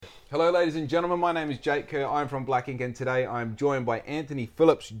Hello ladies and gentlemen, my name is Jake Kerr, I'm from Black Ink, and today I'm joined by Anthony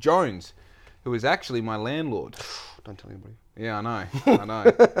Phillips Jones, who is actually my landlord. Don't tell anybody. Yeah, I know, I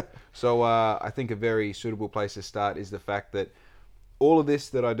know. So I think a very suitable place to start is the fact that all of this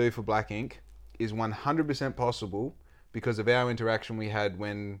that I do for Black Ink is 100% possible because of our interaction we had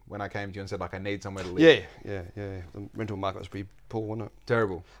when I came to you and said, like, I need somewhere to live. Yeah. The rental market was pretty poor, wasn't it?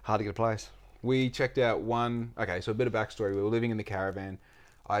 Terrible. Hard to get a place. We checked out so a bit of backstory. We were living in the caravan.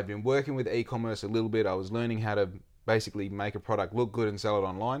 I'd been working with e-commerce a little bit. I was learning how to basically make a product look good and sell it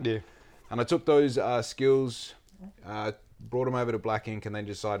online. Yeah. And I took those skills, brought them over to Black Ink, and then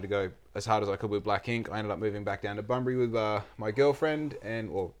decided to go as hard as I could with Black Ink. I ended up moving back down to Bunbury with my girlfriend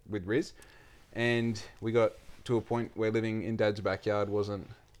or with Riz. And we got to a point where living in Dad's backyard wasn't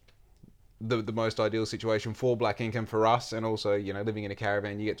the most ideal situation for Black Ink and for us. And also, you know, living in a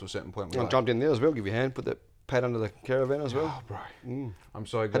caravan, you get to a certain point where I jumped in there as well, give you a hand, put that pad under the caravan as well. Oh, bro. I'm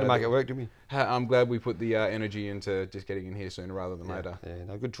so glad. Had to make it work, didn't we? I'm glad we put the energy into just getting in here sooner rather than later. Yeah,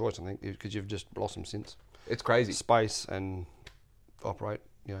 no, good choice, I think, because you've just blossomed since. It's crazy. Space and operate,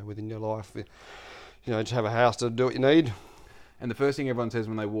 within your life. Just have a house to do what you need. And the first thing everyone says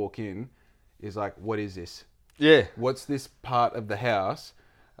when they walk in is like, what is this? Yeah. What's this part of the house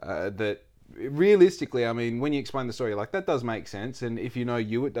that realistically, I mean, when you explain the story, like, that does make sense. And if you know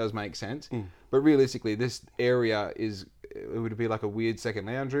you, it does make sense. But realistically, this area it would be like a weird second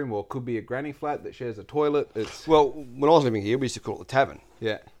lounge room, or could be a granny flat that shares a toilet. Well, when I was living here, we used to call it the tavern.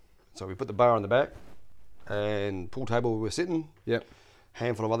 Yeah. So we put the bar on the back and pool table where we were sitting. Yep.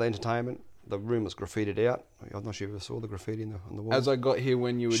 Handful of other entertainment. The room was graffitied out. I'm not sure if you ever saw the graffiti on the wall. As I got here,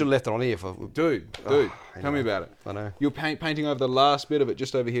 when you should have left it on here for... Dude, tell me about it. I know. You're painting over the last bit of it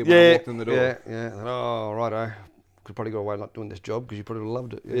just over here when I walked in the door. Yeah. Oh, righto. Could probably go away not doing this job because you probably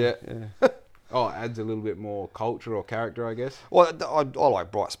loved it. Yeah. Oh, it adds a little bit more culture or character, I guess. Well, I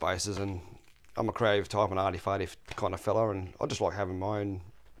like bright spaces, and I'm a creative type, an arty-farty kind of fella, and I just like having my own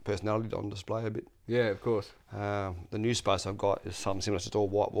personality on display a bit. Yeah, of course. The new space I've got is something similar. It's just all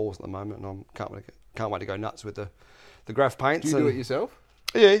white walls at the moment, and I can't wait to go nuts with the graph paints. Do you do it yourself?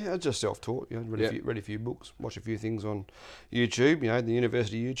 Yeah, I just self-taught. Read a few books, watch a few things on YouTube. The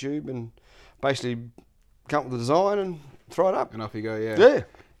university YouTube, and basically come up with the design and throw it up. And off you go. Yeah.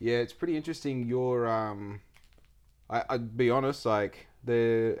 Yeah, it's pretty interesting. You're, I'd be honest, like,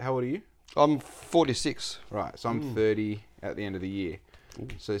 how old are you? I'm 46. Right, so I'm 30 at the end of the year.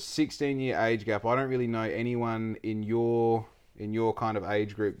 So 16-year age gap. I don't really know anyone in your kind of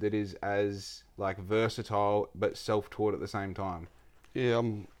age group that is as, like, versatile but self-taught at the same time. Yeah,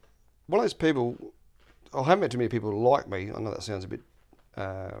 I'm one of those people. I haven't met too many people like me. I know that sounds a bit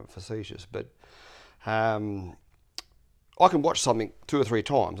facetious, but I can watch something 2 or 3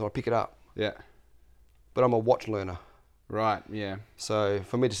 times and I pick it up. Yeah. But I'm a watch learner. Right, yeah. So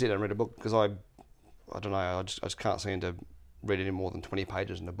for me to sit down and read a book, because I don't know, I just can't seem to read any more than 20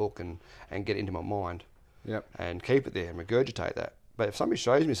 pages in a book and get it into my mind. Yep. And keep it there and regurgitate that. But if somebody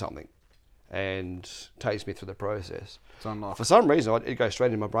shows me something and takes me through the process, It's unlocked. for some reason it goes straight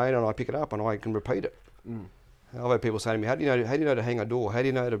into my brain and I pick it up and I can repeat it. I've had people say to me, how do you know to hang a door? How do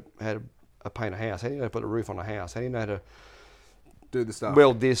you know how to paint a house? How do you know to put a roof on a house? How do you know to do the stuff?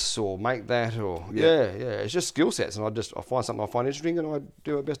 Weld this or make that, or yeah. It's just skill sets, and I find something I find interesting and I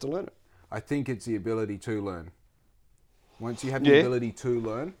do my best to learn it. I think it's the ability to learn. Once you have the ability to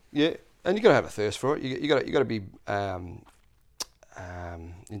learn, and you got to have a thirst for it. You got to be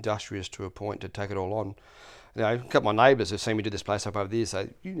industrious to a point to take it all on. A couple of my neighbours have seen me do this place up over there, say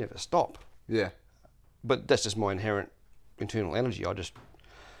you never stop. Yeah. But that's just my inherent internal energy. I just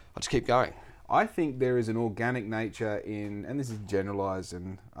keep going. I think there is an organic nature in, and this is generalised,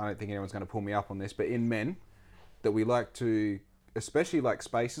 and I don't think anyone's going to pull me up on this, but in men, that we like to, especially like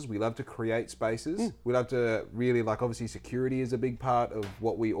spaces, we love to create spaces. We love to really, like, obviously security is a big part of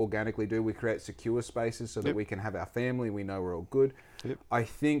what we organically do. We create secure spaces so that we can have our family, we know we're all good. Yep. I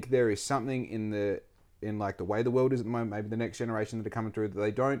think there is something in like the way the world is at the moment, maybe the next generation that are coming through, that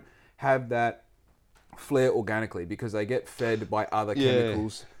they don't have that flair organically because they get fed by other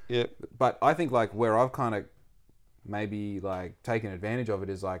chemicals. Yeah. But I think, like, where I've kind of maybe, like, taken advantage of it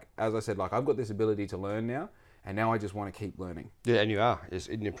is, like, as I said, like, I've got this ability to learn now, and now I just want to keep learning. Yeah, and you are. It's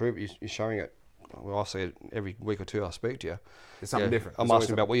improvement. You're showing it. Well, I see it every week or two I speak to you. It's something different. I'm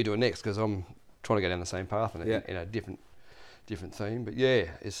asking about what you're doing next because I'm trying to go down the same path in a different theme. But yeah,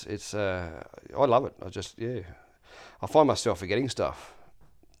 it's I love it. I find myself forgetting stuff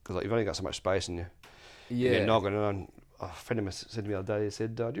because you've only got so much space in your noggin. And a friend of mine said to me the other day, he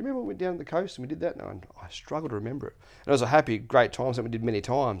said, do you remember when we went down the coast and we did that? And I struggle to remember it. And it was a happy, great time, something we did many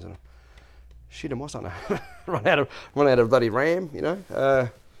times. And shit, am I starting to run out of bloody RAM,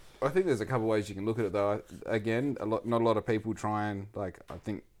 I think there's a couple of ways you can look at it though. Again, not a lot of people try and I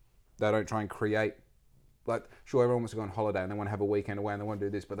think they don't try and create. Like, sure, everyone wants to go on holiday and they want to have a weekend away and they want to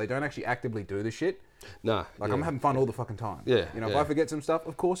do this, but they don't actually actively do the shit. No. Like, I'm having fun all the fucking time. Yeah. If I forget some stuff,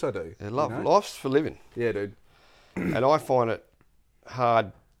 of course I do. Yeah, life's for living. Yeah, dude. And I find it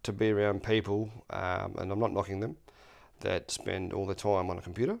hard to be around people, and I'm not knocking them, that spend all their time on a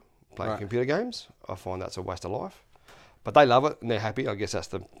computer playing computer games. I find that's a waste of life. But they love it and they're happy. I guess that's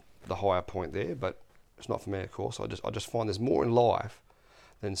the higher point there. But it's not for me, of course. I just find there's more in life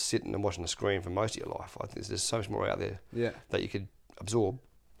than sitting and watching the screen for most of your life. I think there's so much more out there that you could absorb.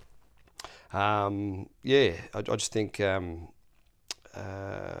 I just think because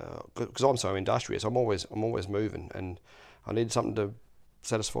I'm so industrious, I'm always moving, and I need something to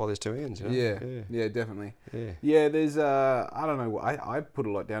satisfy these two ends. You know? Yeah, definitely. Yeah, there's I don't know. I put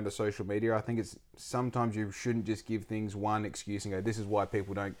a lot down to social media. I think it's sometimes you shouldn't just give things one excuse and go, this is why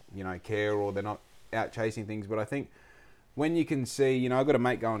people don't care or they're not out chasing things. But I think when you can see, I've got a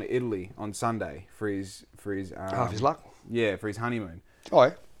mate going to Italy on Sunday for his his luck. Yeah, for his honeymoon. Oh,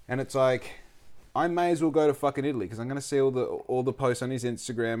 yeah. And it's like, I may as well go to fucking Italy because I'm going to see all the posts on his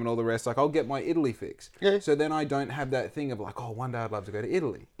Instagram and all the rest. Like, I'll get my Italy fix. Yeah. So then I don't have that thing of like, oh, one day I'd love to go to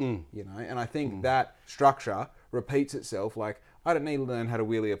Italy. And I think that structure repeats itself. Like, I don't need to learn how to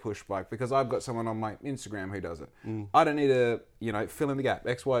wheelie a push bike because I've got someone on my Instagram who does it. I don't need to, fill in the gap,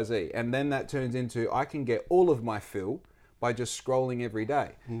 X, Y, Z. And then that turns into, I can get all of my fill by just scrolling every day.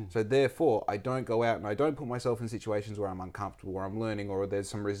 So therefore, I don't go out and I don't put myself in situations where I'm uncomfortable or I'm learning or there's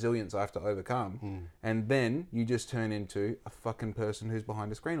some resilience I have to overcome. And then you just turn into a fucking person who's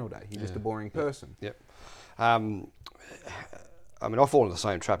behind a screen all day. You're just a boring person. Yep. I mean, I fall into the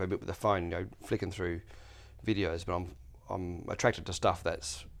same trap a bit with the phone, flicking through videos, but I'm attracted to stuff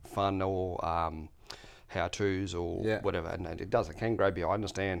that's fun or how-tos or whatever. And it can grab you. I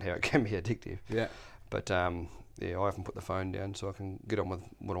understand how it can be addictive. Yeah. But I often put the phone down so I can get on with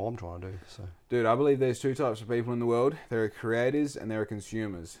what I'm trying to do. So, dude, I believe there's two types of people in the world. There are creators and there are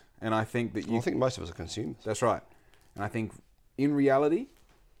consumers. And I think that I think most of us are consumers. That's right. And I think in reality,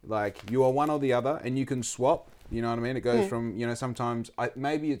 like, you are one or the other and you can swap. You know what I mean? It goes from, sometimes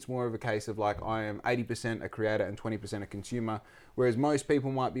maybe it's more of a case of like I am 80% a creator and 20% a consumer, whereas most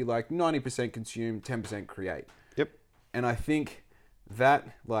people might be like 90% consume, 10% create. Yep. And I think that,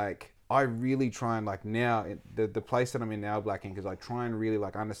 like, I really try and, like, now the place that I'm in now, Black Ink, is I try and really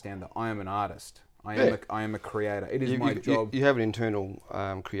like understand that I am an artist. I am a creator. It is my job. You have an internal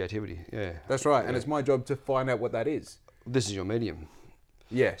creativity. Yeah. That's right, and it's my job to find out what that is. This is your medium.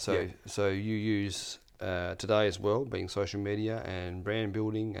 Yeah. So you use today as well, being social media and brand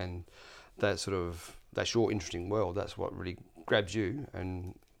building, and that's your interesting world. That's what really grabs you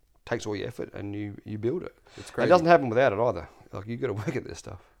and takes all your effort, and you build it. It's crazy. It doesn't happen without it either. Like, you got to work at this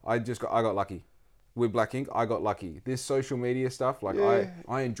stuff. I got lucky with Black Ink. I got lucky. This social media stuff, like,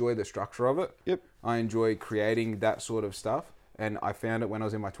 I enjoy the structure of it. Yep. I enjoy creating that sort of stuff, and I found it when I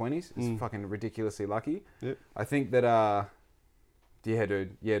was in my 20s. It's fucking ridiculously lucky. Yep. I think that yeah,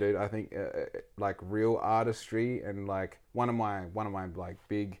 dude. I think like real artistry and like one of my like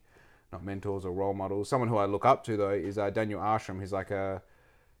big, not mentors or role models. Someone who I look up to though is Daniel Ashram. He's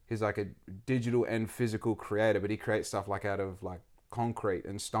like a digital and physical creator, but he creates stuff like out of like concrete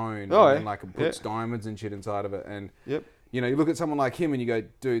and stone, and like puts diamonds and shit inside of it. And you look at someone like him and you go,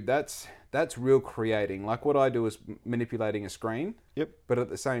 dude, that's real creating. Like, what I do is manipulating a screen. Yep. But at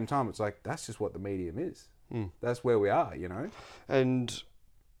the same time, it's like that's just what the medium is. That's where we are, And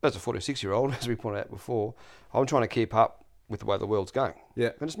as a 46-year-old, as we pointed out before, I'm trying to keep up with the way the world's going.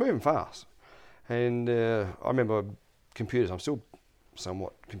 Yeah. And it's moving fast. And I remember computers. I'm still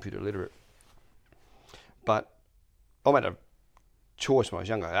somewhat computer literate, but I made a choice when I was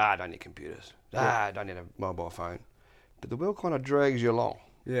younger. I don't need computers. I don't need a mobile phone. But the world kind of drags you along.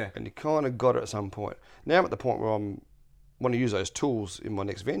 Yeah. And you kind of got it at some point. Now I'm at the point where I'm want to use those tools in my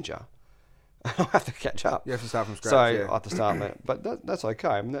next venture. I have to catch up. You have to start from scratch. So I have to start that. But that's okay.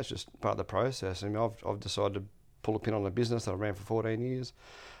 I mean, that's just part of the process. I mean, I've decided to pull a pin on a business that I ran for 14 years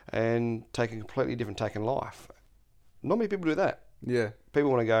and take a completely different take in life. Not many people do that. Yeah. People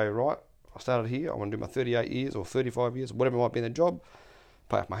want to go, right, I started here, I want to do my 38 years or 35 years, whatever might be in the job,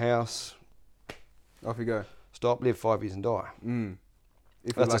 pay off my house. Off you go. Stop, live 5 years and die.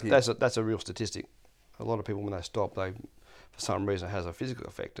 If you're lucky. That's a real statistic. A lot of people, when they stop, for some reason, it has a physical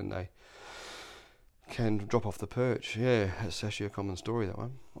effect and they can drop off the perch. Yeah, it's actually a common story, that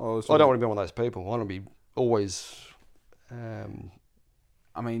one. I don't want to be one of those people. I want to be always...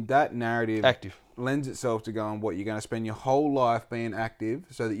 I mean, that narrative active lends itself to going, what, you're going to spend your whole life being active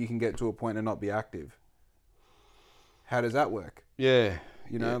so that you can get to a point and not be active. How does that work? Yeah.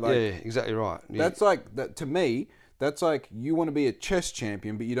 You know, exactly right. Yeah. That's like that to me. That's like you want to be a chess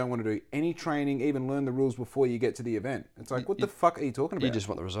champion, but you don't want to do any training, even learn the rules before you get to the event. It's like, what the fuck are you talking about? You just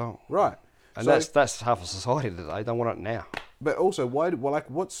want the result, right? And that's half of society today. They don't want it now. But also,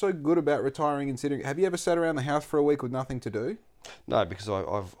 what's so good about retiring and sitting? Have you ever sat around the house for a week with nothing to do? No, because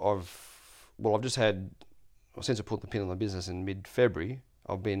I've just had, since I put the pin on the business in mid-February,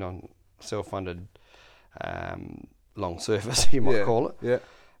 I've been on self-funded long service, you might call it. Yeah.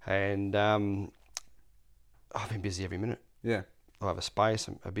 And I've been busy every minute. Yeah. I have a space,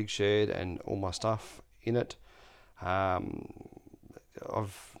 a big shed, and all my stuff in it. My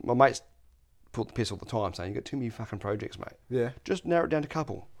mates put the piss all the time, saying, "You got too many fucking projects, mate. Yeah. Just narrow it down to a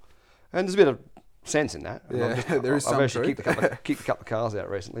couple." And there's a bit of sense in that. Yeah, there is some I've actually truth. kicked a couple of cars out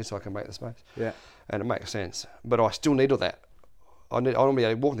recently so I can make the space. Yeah. And it makes sense. But I still need all that. I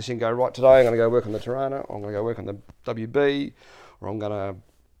normally walk this in and go, right, today I'm going to go work on the Tirana, I'm going to go work on the WB, or I'm going to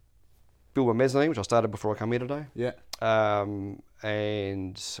build my mezzanine, which I started before I come here today. Yeah. And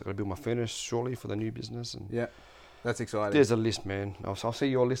I've got to build my furnace shortly for the new business. And Yeah. That's exciting. there's a list, man. I'll see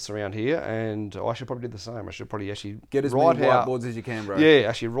your lists around here, and I should probably do the same. I should probably actually Get as write many out whiteboards as you can, bro. Yeah,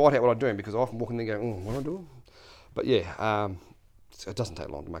 actually write out what I'm doing, because I often walk in there and go, what am I doing? But yeah, it doesn't take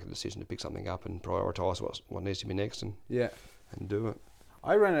long to make a decision to pick something up and prioritise what needs to be next and do it.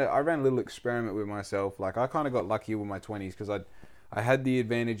 I ran a little experiment with myself. Like, I kind of got lucky with my 20s because I had the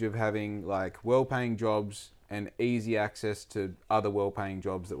advantage of having like well-paying jobs and easy access to other well-paying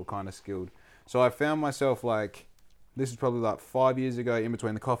jobs that were kind of skilled. So I found myself like, this is probably like 5 years ago, in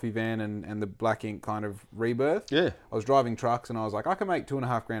between the coffee van and the Black Ink kind of rebirth. Yeah. I was driving trucks and I was like, I can make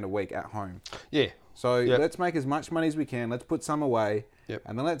 $2,500 a week at home. Yeah. So let's make as much money as we can. Let's put some away. Yep.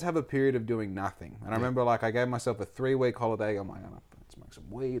 And then let's have a period of doing nothing. And I remember like I gave myself a 3-week holiday. I'm like, let's smoke some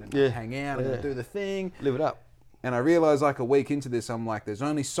weed and hang out and do the thing. Live it up. And I realized like a week into this, I'm like, there's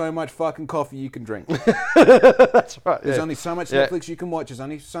only so much fucking coffee you can drink. That's right. There's only so much Netflix you can watch. There's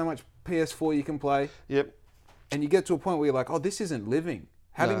only so much PS4 you can play. Yep. And you get to a point where you're like, oh, this isn't living.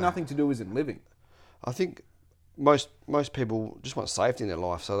 Having nothing to do isn't living. I think most people just want safety in their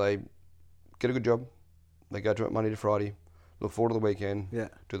life, so they get a good job, they go to it Monday to Friday, look forward to the weekend,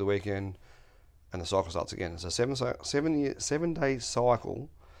 do the weekend, and the cycle starts again. It's a 7-day cycle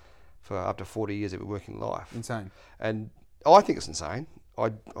for up to 40 years of your working life. Insane. And I think it's insane.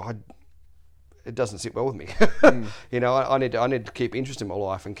 It doesn't sit well with me. You know, I need to keep interest in my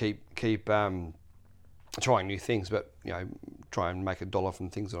life and keep trying new things, but you know, try and make $1 from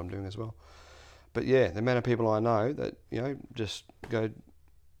things that I'm doing as well. But yeah, the amount of people I know that, you know, just go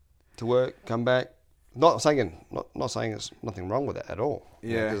to work, come back. Not saying there's nothing wrong with that at all.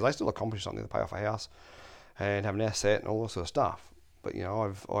 Yeah. Because they still accomplish something to pay off a house and have an asset and all that sort of stuff. But you know,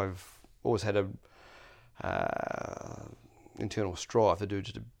 I've always had a internal strive to do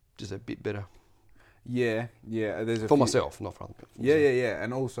just a bit better. Yeah. There's for myself, not for other people. Yeah.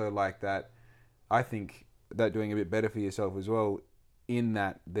 And also like that, I think that doing a bit better for yourself as well, in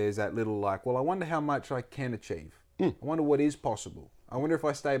that there's that little like, well, I wonder how much I can achieve. I wonder what is possible. I wonder if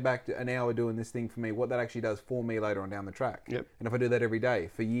I stay back to an hour doing this thing for me, what that actually does for me later on down the track. Yep. And if I do that every day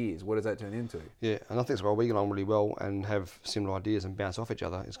for years, what does that turn into? Yeah, and I think as well, we get on really well and have similar ideas and bounce off each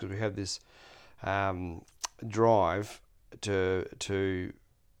other. It's because we have this drive to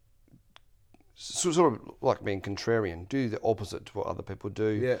sort of like being contrarian, do the opposite to what other people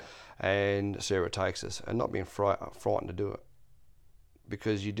do, and see where it takes us, and not being frightened to do it,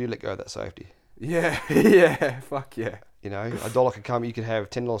 because you do let go of that safety. Yeah, fuck yeah. You know, $1 could come. You could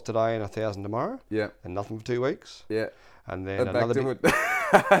have $10 today and $1,000 tomorrow. Yeah. And nothing for 2 weeks. Yeah. And then back another to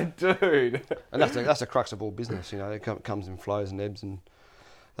it. Dude. And that's the crux of all business. You know, it comes in flows and ebbs and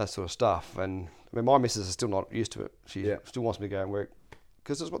that sort of stuff. And I mean, my missus is still not used to it. She still wants me to go and work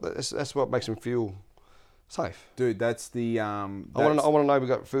because that's what makes me feel safe. Dude, that's the. I want to know we've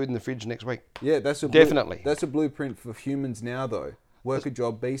got food in the fridge next week. Yeah, that's definitely. That's a blueprint for humans now, though. Work a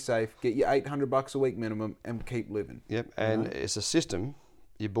job, be safe, get your $800 a week minimum, and keep living. Yep, and it's a system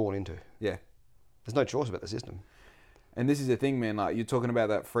you're born into. Yeah. There's no choice about the system. And this is the thing, man, like you're talking about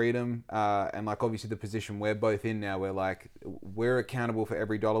that freedom and like obviously the position we're both in now where like we're accountable for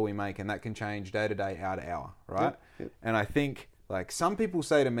every dollar we make and that can change day to day, hour to hour, right? Yep. And I think like some people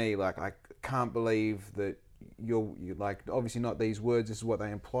say to me like, I can't believe that you're like, obviously not these words, this is what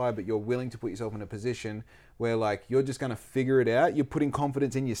they imply, but you're willing to put yourself in a position where like you're just going to figure it out. You're putting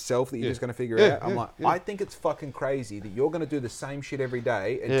confidence in yourself that you're just going to figure it out. I'm like, I think it's fucking crazy that you're going to do the same shit every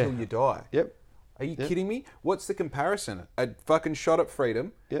day until you die. Yep. Are you kidding me? What's the comparison? A fucking shot at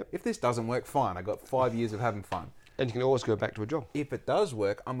freedom. Yep. If this doesn't work, fine. I got 5 years of having fun. And you can always go back to a job. If it does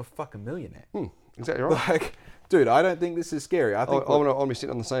work, I'm a fucking millionaire. Exactly right. Like, dude, I don't think this is scary. I think I want to be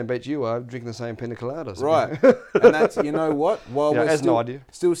sitting on the same beach you are, drinking the same pina coladas. right, and that's, you know what? While we're as an idea.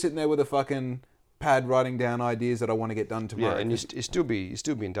 still sitting there with a fucking pad writing down ideas that I want to get done tomorrow. Yeah, and you still be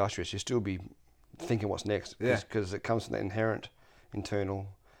industrious. You still be thinking what's next. Because it comes from the inherent internal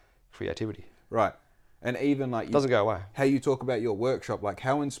creativity. Right. And even like... It doesn't go away. How you talk about your workshop, like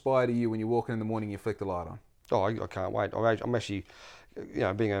how inspired are you when you walk in the morning and you flick the light on? Oh, I can't wait. I'm actually,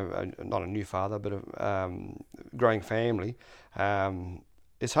 being not a new father, but a growing family,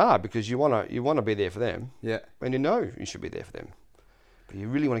 it's hard because you want to be there for them. Yeah. And you should be there for them. But you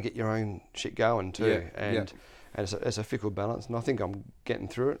really want to get your own shit going too. Yeah. And it's a fickle balance. And I think I'm getting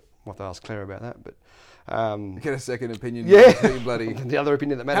through it. I'll have to ask Claire about that. But get a second opinion. Yeah. Bloody. The other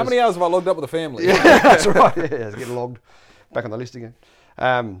opinion that matters. How many hours have I logged up with the family? Yeah, that's right. Yeah, it's getting logged back on the list again.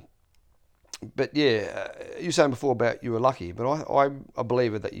 But yeah, you were saying before about you were lucky, but I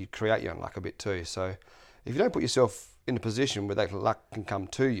believe that you create your own luck a bit too. So if you don't put yourself in a position where that luck can come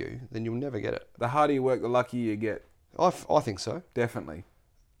to you, then you'll never get it. The harder you work, the luckier you get. I think so. Definitely.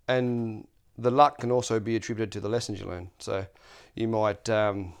 And the luck can also be attributed to the lessons you learn. So you might,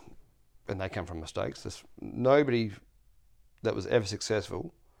 and they come from mistakes. Nobody that was ever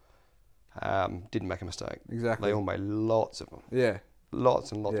successful didn't make a mistake. Exactly. They all made lots of them. Yeah.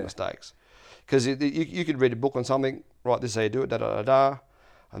 Lots and lots of mistakes. Because you could read a book on something, right, this is how you do it, da-da-da-da,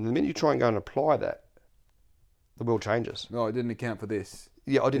 and the minute you try and go and apply that, the world changes. No, I didn't account for this.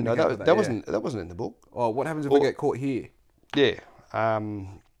 Yeah, I didn't know that wasn't in the book. Oh, what happens if I get caught here? Yeah.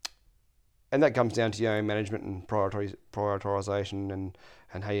 And that comes down to your own management and prioritisation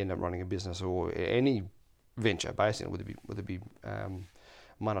and how you end up running a business or any venture, basically, whether it be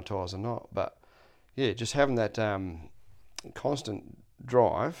monetised or not. But yeah, just having that constant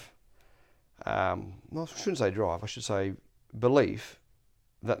drive, I shouldn't say drive, I should say belief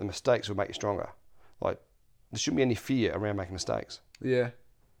that the mistakes will make you stronger. Like, there shouldn't be any fear around making mistakes. Yeah.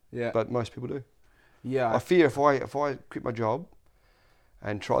 Yeah. But most people do. Yeah. I fear if I quit my job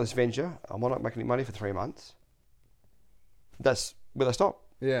and try this venture, I might not make any money for 3 months. That's where they stop.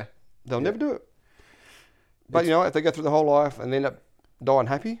 Yeah. They'll never do it. But if they go through the whole life and end up dying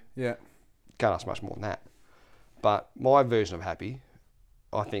happy, can't ask much more than that. But my version of happy,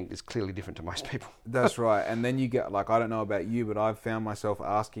 I think, is clearly different to most people. That's right. And then you get, like, I don't know about you, but I've found myself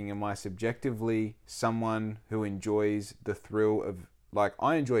asking, am I subjectively someone who enjoys the thrill of, like,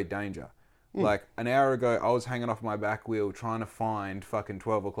 I enjoy danger. Like, an hour ago, I was hanging off my back wheel trying to find fucking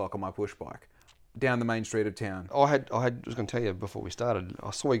 12 o'clock on my push bike down the main street of town. I was going to tell you before we started,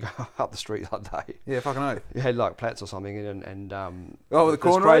 I saw you go up the street the other day. Yeah, fucking oath. You had like plaits or something and the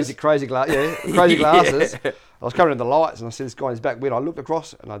cornrows? crazy glasses. I was coming in the lights and I see this guy in his back window. I looked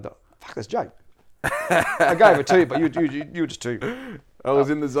across and I thought, fuck, that's Jake. I gave it to you, but you were just too. I was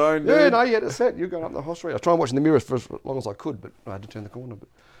in the zone, dude. Yeah, no, you had it set. You were going up the whole street. I was trying to watch in the mirror for as long as I could, but I had to turn the corner.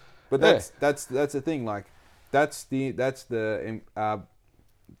 But that's the thing. Like, that's the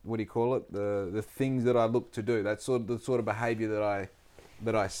what do you call it? The things that I look to do. That's the sort of behaviour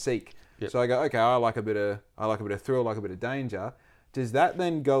that I seek. Yep. So I go, okay, I like a bit of thrill, I like a bit of danger. Does that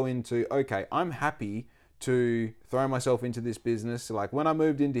then go into, okay, I'm happy to throw myself into this business? Like, when I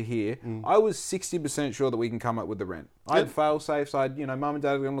moved into here, I was 60% sure that we can come up with the rent. I had fail safes. I had, mum and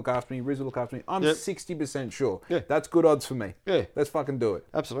dad are going to look after me. Riz will look after me. I'm 60% sure. Yeah. That's good odds for me. Yeah. Let's fucking do it.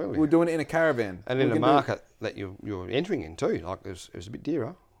 Absolutely. We're doing it in a caravan. And in a market that you're entering in too. Like, it was a bit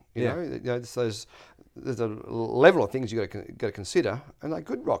dearer. You know, there's a level of things you got to consider, and they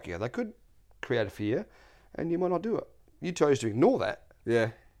could rock you. They could create a fear, and you might not do it. You chose to ignore that. Yeah.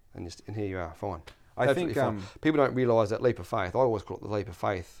 And here you are, fine. I think people don't realise that leap of faith. I always call it the leap of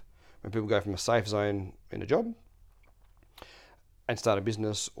faith. When people go from a safe zone in a job and start a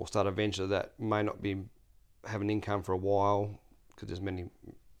business or start a venture that may not have an income for a while, because there's many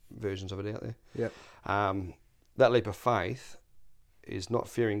versions of it out there. Yeah. That leap of faith is not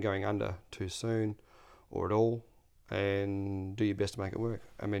fearing going under too soon or at all, and do your best to make it work.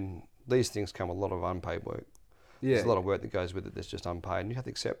 I mean, these things come with a lot of unpaid work. Yeah. There's a lot of work that goes with it that's just unpaid, and you have to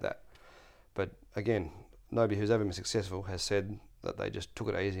accept that. But again, nobody who's ever been successful has said that they just took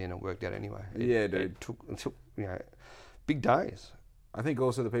it easy and it worked out anyway. Dude. It took big days. I think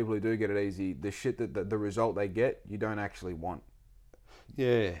also the people who do get it easy, the shit that the result they get, you don't actually want.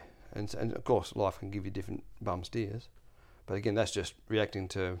 Yeah, and of course life can give you different bum steers, but again, that's just reacting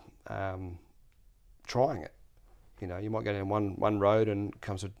to trying it. You might go down one road and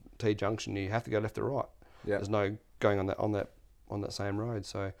comes to T junction, you have to go left or right. Yeah. There's no going on that same road,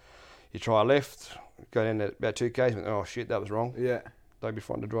 so you try left, go down about 2 k's, and oh shit, that was wrong. Yeah. they'd be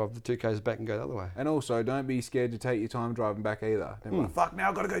frightened to drive the 2Ks back and go the other way. And also, don't be scared to take your time driving back either. Don't be like, fuck, now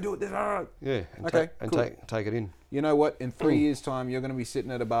I've got to go do it. Yeah, and Okay, cool. take it in. You know what? In 3 years' time, you're going to be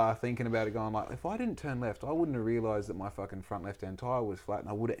sitting at a bar thinking about it, going like, if I didn't turn left, I wouldn't have realised that my fucking front left-hand tyre was flat, and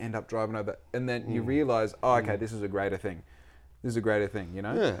I would have ended up driving over. And then you realise, oh, okay, this is a greater thing. This is a greater thing, you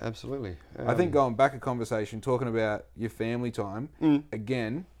know? Yeah, absolutely. I think going back a conversation, talking about your family time,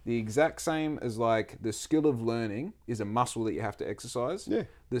 again, the exact same as like the skill of learning is a muscle that you have to exercise. Yeah.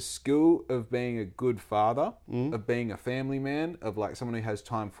 The skill of being a good father, of being a family man, of like someone who has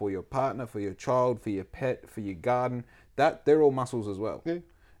time for your partner, for your child, for your pet, for your garden, that they're all muscles as well. Yeah.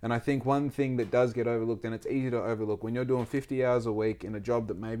 And I think one thing that does get overlooked, and it's easy to overlook, when you're doing 50 hours a week in a job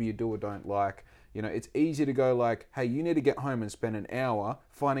that maybe you do or don't like, you know, it's easy to go like, hey, you need to get home and spend an hour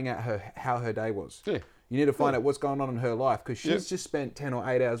finding out how her day was. Yeah. You need to find out what's going on in her life, because she's just spent 10 or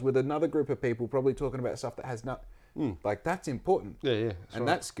 8 hours with another group of people probably talking about stuff that has not... Like, that's important. Yeah. And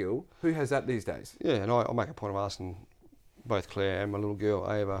that skill, who has that these days? Yeah, and I'll make a point of asking both Claire and my little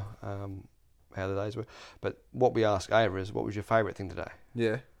girl, Ava, how the days were. But what we ask Ava is, what was your favourite thing today?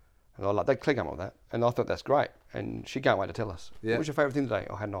 Yeah. And they click on with that. And I thought that's great. And she can't wait to tell us. Yeah. What was your favourite thing today?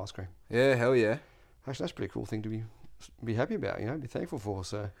 I had an ice cream. Yeah, hell yeah. Actually, that's a pretty cool thing to be happy about, you know, be thankful for.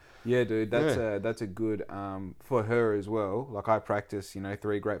 So yeah, dude, that's a good for her as well. Like, I practice, you know,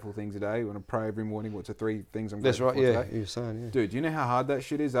 3 grateful things a day. When I pray every morning, what's the 3 things I'm grateful for today? That's right, yeah, you were saying, yeah. Dude, do you know how hard that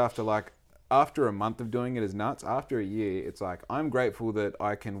shit is after a month of doing it is nuts. After a year, it's like, I'm grateful that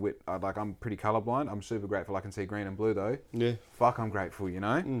I can I'm pretty colorblind. I'm super grateful I can see green and blue though. Yeah. Fuck, I'm grateful, you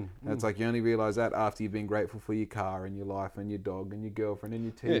know? It's like, you only realise that after you've been grateful for your car and your life and your dog and your girlfriend and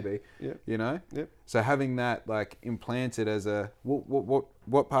your TV, you know? Yep. So having that like implanted as a,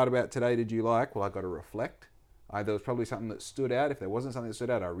 what part about today did you like? Well, I got to reflect. There was probably something that stood out. If there wasn't something that stood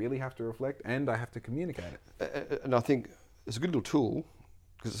out, I really have to reflect and I have to communicate it. And I think it's a good little tool,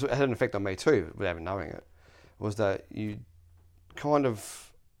 because it had an effect on me too, without even knowing it, was that you kind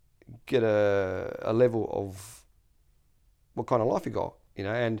of get a level of what kind of life you got, you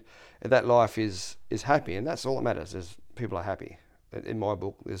know, and that life is happy, and that's all that matters, is people are happy. In my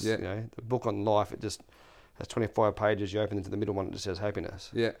book, there's, you know, the book on life, it just has 25 pages, you open into the middle one, it just says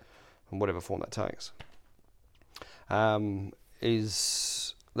happiness. Yeah. In whatever form that takes.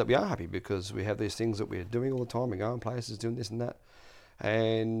 Is that we are happy because we have these things that we're doing all the time, we're going places, doing this and that.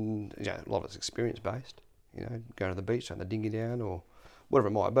 And you know, a lot of it's experience based, you know, going to the beach, taking the dinghy down or whatever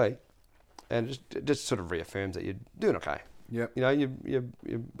it might be, and it just sort of reaffirms that you're doing okay. Yep. You know,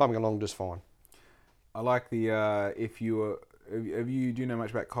 you're bumming along just fine. I like the do you know much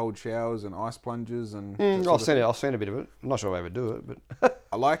about cold showers and ice plunges and? I've seen a bit of it. I'm not sure I ever do it, but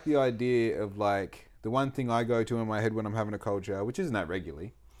I like the idea of like the one thing I go to in my head when I'm having a cold shower, which isn't that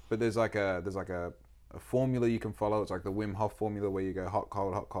regularly, but there's like a formula you can follow. It's like the Wim Hof formula where you go hot,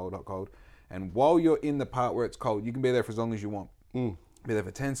 cold, hot, cold, hot, cold. And while you're in the part where it's cold, you can be there for as long as you want. Be there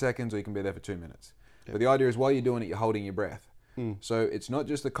for 10 seconds or you can be there for 2 minutes. Yep. But the idea is while you're doing it, you're holding your breath. So it's not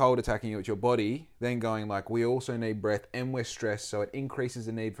just the cold attacking you, it's your body then going like, we also need breath and we're stressed, so it increases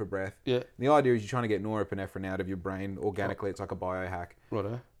the need for breath. Yeah. And the idea is you're trying to get norepinephrine out of your brain organically. It's like a biohack.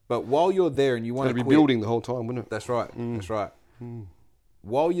 Right. But while you're there and you want to be building the whole time, wouldn't it? That's right. That's right.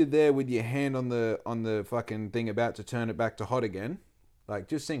 While you're there with your hand on the fucking thing about to turn it back to hot again, like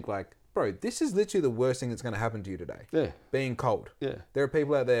just think like, bro, this is literally the worst thing that's going to happen to you today. Yeah. Being cold. Yeah. There are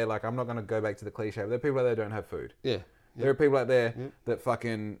people out there, like, I'm not going to go back to the cliche, but there are people out there that don't have food. Yeah. There are people out there that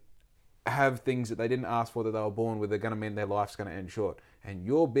fucking have things that they didn't ask for that they were born with. They're going to mean their life's going to end short. And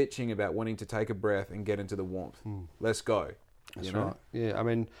you're bitching about wanting to take a breath and get into the warmth. Let's go. That's right. Yeah. I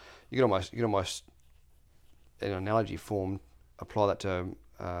mean, you can almost in an analogy form, apply that to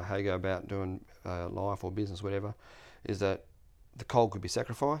how you go about doing life or business, whatever, is that the cold could be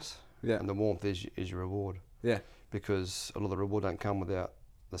sacrifice and the warmth is your reward. Yeah. Because a lot of the reward don't come without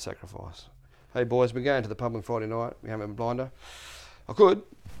the sacrifice. Hey boys, we're going to the pub on Friday night. We haven't been blinder. I could,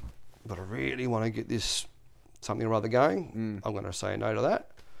 but I really want to get this something or other going. I'm going to say no to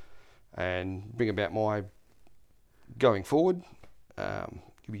that and bring about my going forward. You'd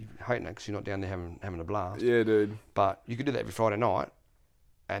be hating it because you're not down there having a blast. Yeah, dude. But you could do that every Friday night,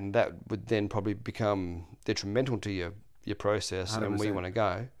 and that would then probably become detrimental to your process 100%. And where you want to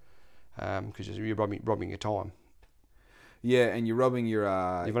go, because you're robbing your time. Yeah, and you're robbing your...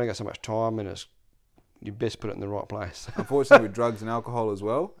 You've only got so much time, and you best put it in the right place. Unfortunately, with drugs and alcohol as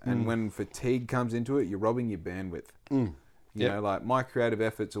well, and when fatigue comes into it, you're robbing your bandwidth. You know, like my creative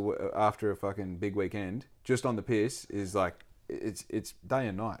efforts after a fucking big weekend, just on the piss, is like, it's day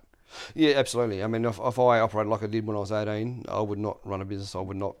and night. Yeah, absolutely. I mean, if I operated like I did when I was 18, I would not run a business. I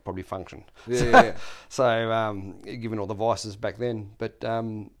would not probably function. Yeah. So, given all the vices back then, but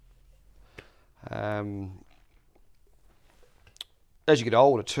as you get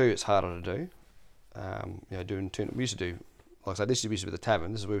older too, it's harder to do. We used to do, like I say, this used to be the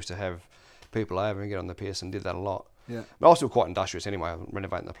tavern. This is where we used to have people over and get on the piss, and did that a lot. Yeah. But I was still quite industrious anyway,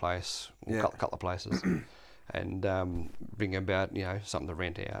 renovating the place, Yeah. couple of places, and bringing about something to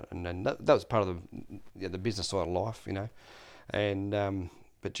rent out, and then that was part of the business side of life, and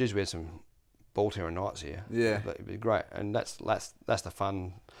but geez, we had some ball tearing nights here. Yeah. It'd be great, and that's the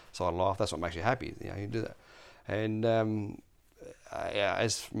fun side of life. That's what makes you happy. You do that, and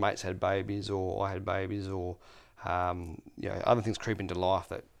as mates had babies, or I had babies, or other things creep into life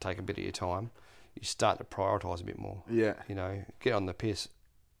that take a bit of your time, you start to prioritise a bit more. Yeah. Get on the piss.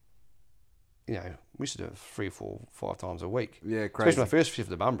 We used to do it 3, 4, 5 times a week. Yeah, crazy. Especially my first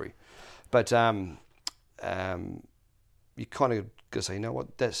shift at Bunbury. But you kind of got to say, you know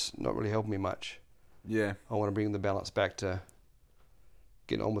what, that's not really helping me much. Yeah. I want to bring the balance back to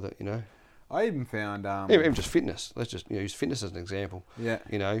getting on with it, I even found... even just fitness. Let's just use fitness as an example. Yeah.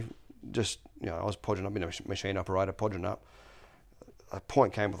 I was podging up, machine operator, podging up. A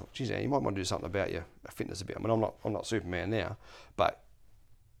point came with, geez, you might want to do something about your fitness a bit. I mean, I'm not Superman now, but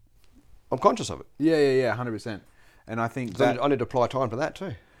I'm conscious of it. Yeah, 100%. And I think so I need to apply time for that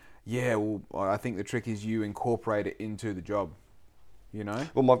too. Yeah, well, I think the trick is you incorporate it into the job,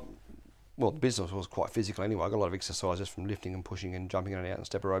 Well, the business was quite physical anyway. I got a lot of exercises from lifting and pushing and jumping in and out and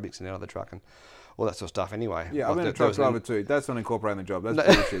step aerobics and out of the truck and all that sort of stuff anyway. Yeah, I've been a truck driver too. That's not incorporating the job.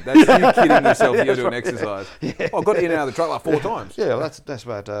 That's bullshit. That's you kidding yourself. You're doing exercise. Yeah. I got in and out of the truck like 4 times. Yeah, well, that's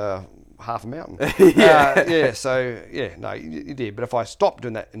about half a mountain. Yeah. So, no, you did. But if I stopped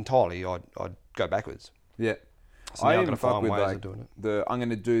doing that entirely, I'd go backwards. Yeah. So I now I'm even going to find with ways of doing it. I'm going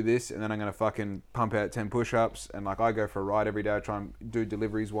to do this and then I'm going to fucking pump out 10 push-ups, and like I go for a ride every day. I try and do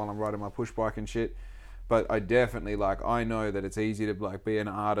deliveries while I'm riding my push bike and shit. But I definitely I know that it's easy to be an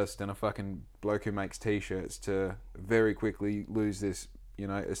artist and a fucking bloke who makes t-shirts to very quickly lose this,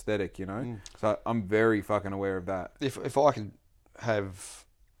 aesthetic, So I'm very fucking aware of that. If I could have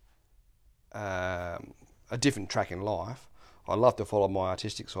a different track in life, I'd love to follow my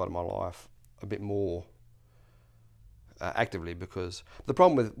artistic side of my life a bit more actively, because the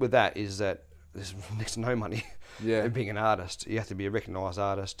problem with that is that there's next to no money in being an artist. You have to be a recognised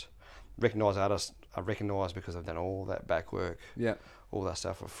artist. Recognised artists are recognised because they've done all that back work, all that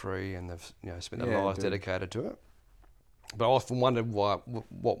stuff for free, and they've spent their lives dedicated to it. But I often wondered what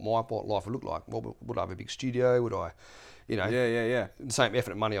life would look like. Would I have a big studio? Would I, the same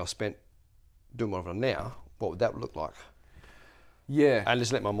effort and money I've spent doing what I've done now, what would that look like? Yeah. And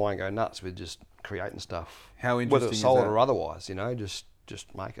just let my mind go nuts with just creating stuff. How interesting whether it's sold is that? or otherwise,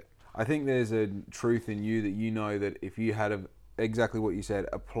 just make it. I think there's a truth in you that that if you had exactly what you said,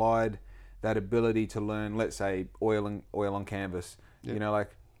 applied that ability to learn, let's say oil on canvas, I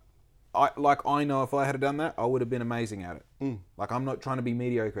know if I had done that, I would have been amazing at it. Like, I'm not trying to be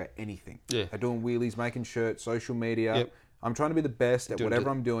mediocre at anything. Yeah. I'm doing wheelies, making shirts, social media. Yep. I'm trying to be the best at whatever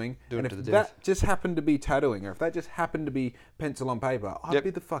I'm doing. And if that death. just happened to be tattooing, or if that just happened to be pencil on paper, I'd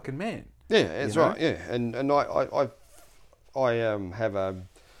be the fucking man. Yeah, that's right. Yeah, and I have a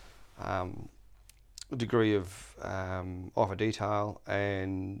degree of eye detail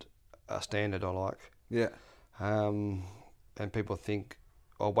and a standard I like. Yeah. And people think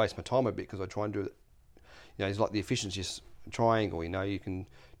I waste my time a bit because I try and do it. It's like the efficiency triangle. You can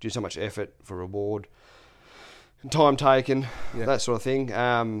do so much effort for reward, time taken, that sort of thing.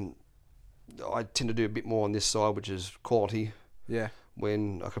 I tend to do a bit more on this side, which is quality. Yeah.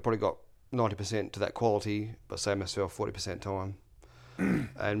 When I could probably got 90% to that quality, but save myself 40% time,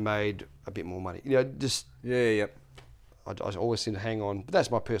 and made a bit more money. I always seem to hang on, but that's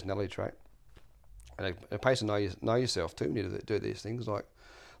my personality trait. And it pays to know yourself too. You need to do these things. Like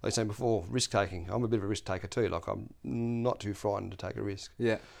I was saying before, risk taking. I'm a bit of a risk taker too. Like, I'm not too frightened to take a risk.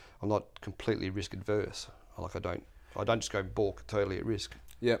 Yeah. I'm not completely risk adverse. Like, I don't just go balk totally at risk.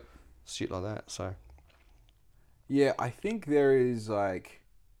 Yep. Shit like that. So. Yeah, I think there is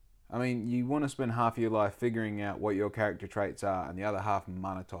you want to spend half your life figuring out what your character traits are, and the other half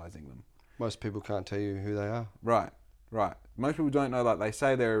monetizing them. Most people can't tell you who they are. Right. Most people don't know. Like, they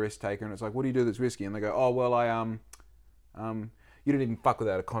say they're a risk taker, and it's like, what do you do that's risky? And they go, oh well, you don't even fuck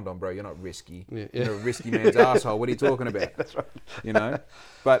without a condom, bro. You're not risky. Yeah. You're a risky man's asshole. What are you talking about? That's right.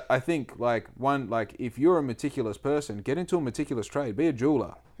 But I think if you're a meticulous person, get into a meticulous trade. Be a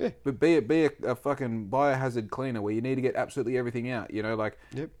jeweler. Yeah. But be a fucking biohazard cleaner where you need to get absolutely everything out.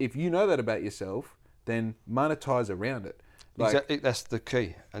 If you know that about yourself, then monetize around it. Like, exactly, that's the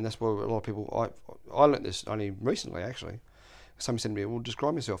key, and that's why a lot of people. I learnt this only recently, actually. Somebody said to me, "Well,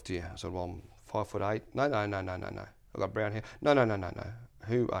 describe yourself to you." I said, "Well, I'm 5'8". No. I've got brown hair. No.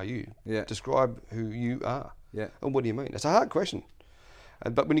 Who are you? Yeah. Describe who you are. Yeah. And what do you mean? It's a hard question.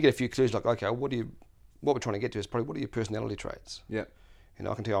 But when you get a few clues, like, okay, what we're trying to get to is probably what are your personality traits? Yeah. You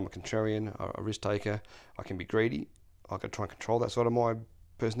know, I can tell I'm a contrarian, a risk taker. I can be greedy. I can try and control that side of my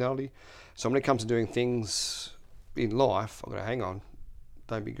personality. So when it comes to doing things in life, I've got to hang on.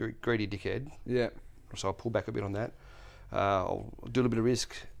 Don't be greedy, dickhead. Yeah. So I'll pull back a bit on that. I'll do a little bit of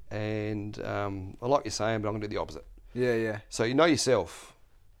risk, and I like you're saying, but I'm going to do the opposite. Yeah, yeah. So you know yourself,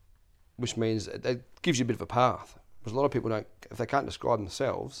 which means it gives you a bit of a path. Because a lot of people don't, if they can't describe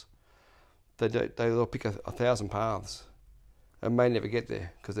themselves, they'll pick 1,000 paths and may never get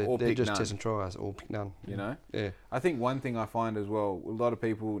there because they're just test and tries, or pick none. You know? Yeah. I think one thing I find as well, a lot of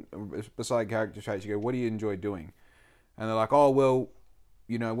people, beside character traits, you go, what do you enjoy doing? And they're like, oh, well,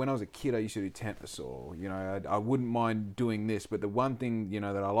 you know, when I was a kid, I used to do tennis, or, you know, I wouldn't mind doing this. But the one thing, you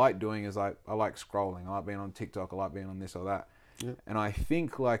know, that I like doing is I like scrolling. I like being on TikTok. I like being on this or that. Yeah. And I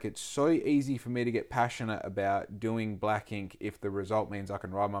think, like, it's so easy for me to get passionate about doing black ink if the result means I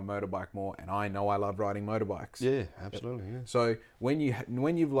can ride my motorbike more, and I know I love riding motorbikes. Yeah, absolutely. Yeah. So when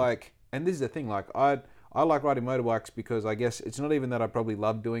you've like, and this is the thing, like I like riding motorbikes because I guess it's not even that I probably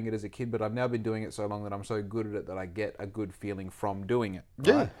loved doing it as a kid, but I've now been doing it so long that I'm so good at it that I get a good feeling from doing it.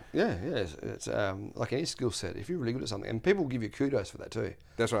 Right? Yeah. It's like any skill set. If you're really good at something, and people give you kudos for that too.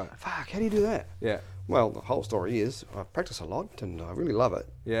 That's right. Fuck, how do you do that? Yeah. Well, the whole story is I practice a lot and I really love it.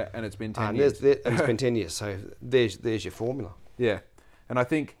 Yeah, and it's been 10 years. It's been 10 years, so there's your formula. Yeah, and I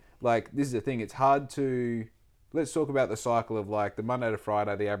think, like, this is the thing, it's hard to... Let's talk about the cycle of, like, the Monday to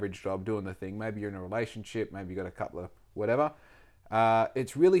Friday, the average job, doing the thing. Maybe you're in a relationship, maybe you got a couple of whatever.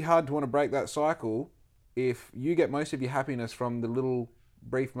 It's really hard to want to break that cycle if you get most of your happiness from the little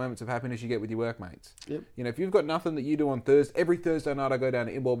brief moments of happiness you get with your workmates. Yep. You know, if you've got nothing that you do on every Thursday night I go down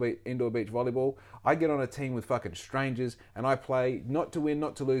to indoor beach volleyball, I get on a team with fucking strangers and I play not to win,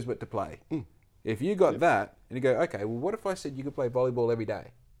 not to lose, but to play. If you got that, and you go, okay, well, what if I said you could play volleyball every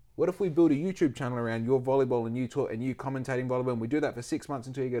day? What if we build a YouTube channel around your volleyball and you commentating volleyball, and we do that for 6 months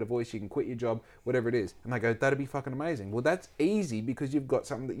until you get a voice, you can quit your job, whatever it is. And they go, that'd be fucking amazing. Well, that's easy because you've got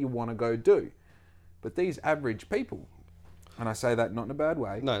something that you want to go do. But these average people, and I say that not in a bad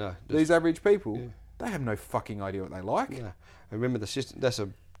way. No. These average people, they have no fucking idea what they like. Yeah. And remember, the system, that's a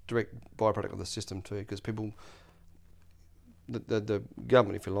direct byproduct of the system too, because people, the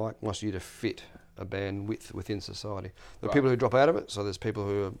government, if you like, wants you to fit a bandwidth within society. There are people who drop out of it, so there's people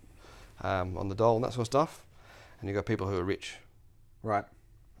who are on the dole and that sort of stuff, and you've got people who are rich. Right.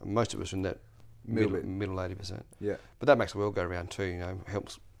 And most of us are in that middle 80%. Yeah. But that makes the world go around too, you know,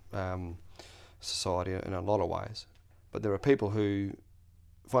 helps society in a lot of ways. But there are people who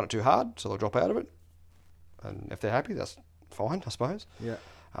find it too hard, so they'll drop out of it. And if they're happy, that's fine, I suppose. Yeah.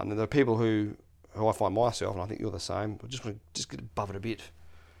 And then there are people who I find myself, and I think you're the same, we just want to just get above it a bit.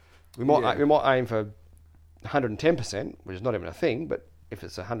 We might aim for 110%, which is not even a thing, but if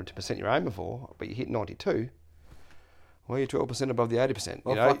it's 110% you're aiming for, but you hit 92, well, you're 12% above the 80%.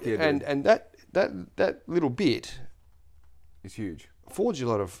 Well, you know? fuck yeah, dude. And that little bit is huge. Affords you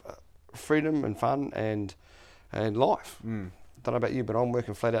a lot of freedom and fun and life. Don't know about you, but I'm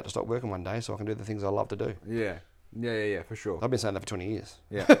working flat out to stop working one day so I can do the things I love to do. Yeah, for sure. I've been saying that for 20 years.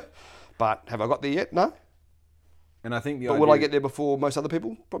 Yeah. But have I got there yet? No. And I think But will I get there before most other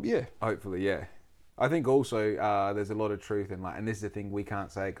people? Probably, yeah. Hopefully, yeah. I think also there's a lot of truth in, like, and this is the thing we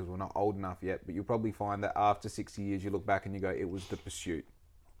can't say because we're not old enough yet, but you'll probably find that after 60 years you look back and you go, it was the pursuit.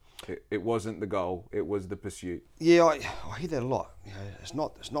 It wasn't the goal, it was the pursuit. Yeah, I hear that a lot. You know,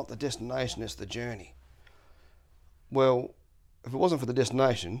 it's not the destination, it's the journey. Well, if it wasn't for the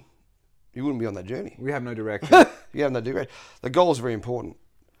destination, you wouldn't be on that journey. We have no direction. You have no direction. The goal is very important.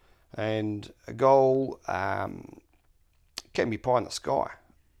 And a goal can be pie in the sky.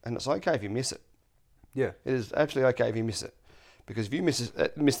 And it's okay if you miss it. Yeah. It is absolutely okay if you miss it. Because if you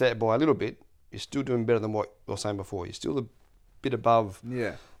miss that by a little bit, you're still doing better than what I was saying before. You're still a bit above.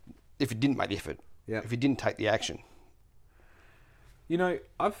 Yeah. If you didn't make the effort. Yeah. If you didn't take the action. You know,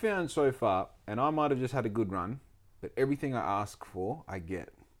 I've found so far, and I might have just had a good run, but everything I ask for, I get.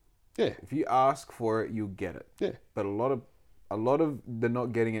 Yeah. If you ask for it, you'll get it. Yeah. But a lot of the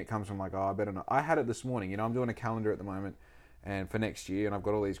not getting it comes from, like, oh, I better not. I had it this morning. You know, I'm doing a calendar at the moment, and for next year, and I've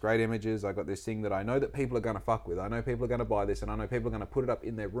got all these great images. I got this thing that I know that people are going to fuck with. I know people are going to buy this, and I know people are going to put it up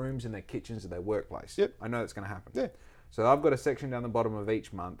in their rooms, in their kitchens, in their workplace. Yep. I know that's going to happen. Yeah. So I've got a section down the bottom of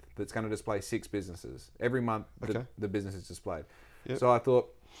each month that's going to display 6 businesses. Every month, Okay. the business is displayed. Yep. So I thought,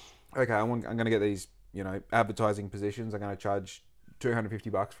 okay, I'm going to get these advertising positions. I'm going to charge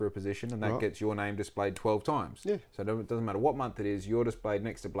 $250 for a position, and that gets your name displayed 12 times. Yeah. So it doesn't matter what month it is, you're displayed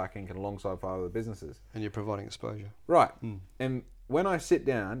next to Black Ink and alongside 5 other businesses. And you're providing exposure. Right. And when I sit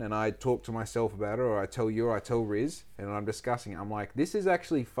down and I talk to myself about it, or I tell you, or I tell Riz, and I'm discussing it, I'm like, this is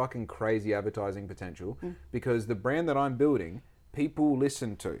actually fucking crazy advertising potential, because the brand that I'm building, people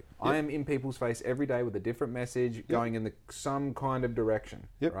listen to. Yep. I am in people's face every day with a different message going in some kind of direction,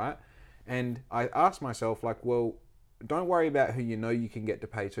 right? And I ask myself, like, well, don't worry about who you can get to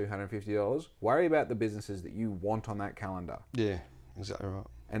pay $250. Worry about the businesses that you want on that calendar. Yeah, exactly right.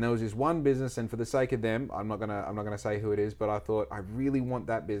 And there was this one business, and for the sake of them, I'm not gonna say who it is, but I thought I really want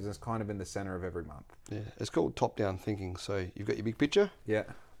that business kind of in the center of every month. Yeah, it's called top-down thinking. So you've got your big picture, yeah,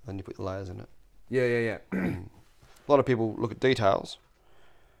 and you put the layers in it. Yeah. A lot of people look at details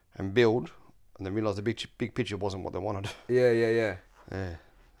and build, and then realise the big picture wasn't what they wanted. Yeah.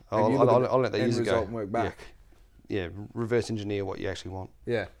 I'll let that years ago. And work back. Yeah, reverse engineer what you actually want.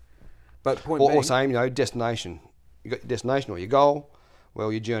 Yeah, but or same, destination. You got your destination or your goal. Well,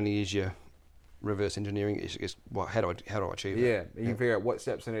 your journey is your reverse engineering. Is how do I achieve it? Yeah, you can figure out what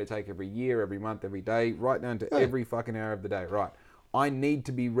steps I need to take every year, every month, every day, right down to every fucking hour of the day. Right, I need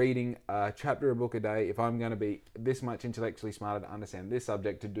to be reading a chapter of a book a day if I'm going to be this much intellectually smarter to understand this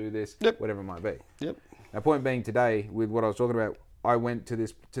subject, to do this, whatever it might be. Yep. Now, point being, today with what I was talking about, I went to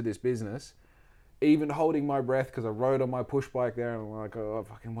this business, even holding my breath, because I rode on my push bike there, and I'm like, oh,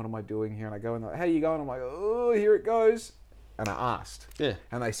 fucking, what am I doing here? And I go in, like, how you going? I'm like, oh, here it goes. And I asked. Yeah.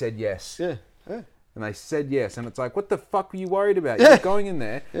 And they said yes. Yeah. And they said yes. And it's like, what the fuck were you worried about? Yeah. You're going in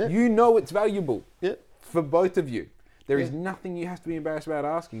there. Yeah. You know it's valuable. Yeah. For both of you. There is nothing you have to be embarrassed about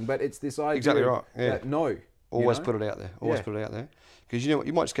asking, but it's this idea. Exactly right. Yeah. That no. Always put it out there. Put it out there. Because you know what?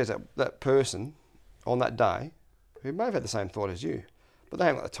 You might just catch that person on that day who may have had the same thought as you, but they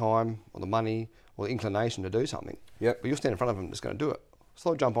haven't got the time or the money or the inclination to do something. Yep. But you'll stand in front of them that's going to do it. So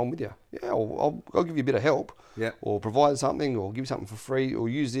they'll jump on with you. Yeah, I'll give you a bit of help. Yep. Or provide something, or give you something for free, or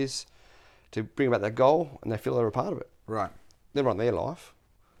use this to bring about that goal, and they feel they're a part of it. Right. They run their life,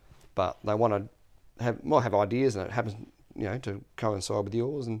 but they want to might have ideas, and it happens, to coincide with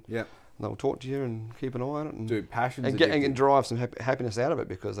yours, and they'll talk to you and keep an eye on it, and passions and drive some happiness out of it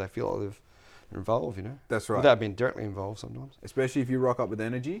because they feel like they're involved. That's right. Without being directly involved sometimes. Especially if you rock up with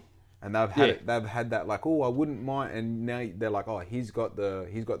energy. And they've had that, like, oh, I wouldn't mind, and now they're like, oh, he's got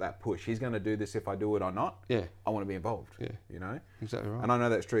that push. He's going to do this if I do it or not. Yeah, I want to be involved. Yeah, exactly right. And I know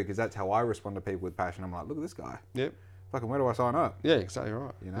that's true because that's how I respond to people with passion. I'm like, look at this guy. Yep. Fucking, where do I sign up? Yeah, exactly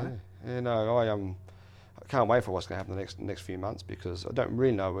right. Yeah. No, I can't wait for what's going to happen the next few months, because I don't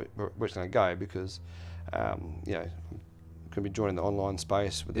really know where it's going to go, because I'm going to be joining the online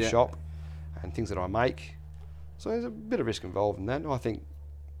space with the shop and things that I make. So there's a bit of risk involved in that. I think.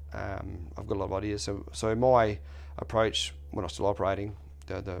 I've got a lot of ideas. So my approach when I was still operating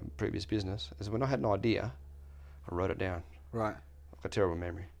the previous business is, when I had an idea, I wrote it down. Right. I've got a terrible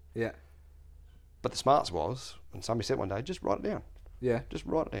memory. Yeah. But the smarts was, when somebody said one day, just write it down. Yeah. Just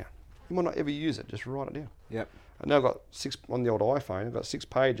write it down. You might not ever use it, just write it down. Yep. And now I've got on the old iPhone, I've got 6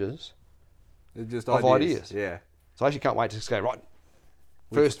 pages just of ideas. Yeah. So I actually can't wait to just go, right,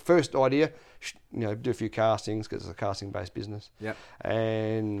 first idea, do a few castings, because it's a casting-based business. Yep.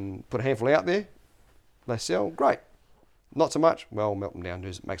 And put a handful out there. They sell, great. Not so much, well, melt them down,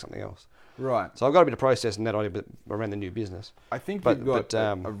 make something else. Right. So I've got a bit of process in that idea around the new business. I think you've got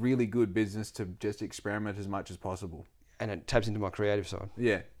a really good business to just experiment as much as possible. And it taps into my creative side.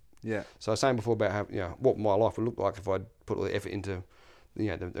 Yeah. Yeah. So I was saying before about how, what my life would look like if I'd put all the effort into, the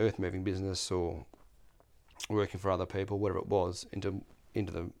earth moving business, or working for other people, whatever it was, into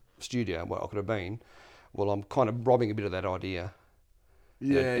the studio, what I could have been. Well, I'm kind of robbing a bit of that idea.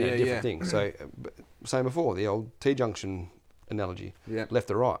 In a different thing. So, same before, the old T-junction analogy, left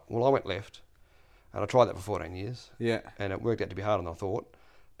to right. Well, I went left, and I tried that for 14 years. Yeah. And it worked out to be harder than I thought.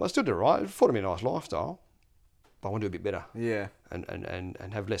 But I still did it right. It afforded me a nice lifestyle. But I want to do a bit better. Yeah.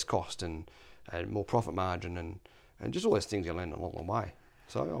 And have less cost and more profit margin and just all those things you learn along the way.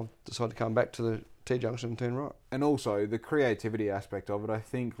 So I've decided to come back to the T-junction and turn right. And also the creativity aspect of it, I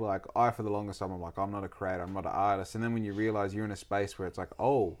think, like, for the longest time, I'm like, I'm not a creator, I'm not an artist. And then when you realise you're in a space where it's like,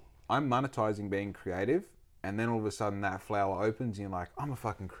 oh, I'm monetizing being creative, and then all of a sudden that flower opens and you're like, I'm a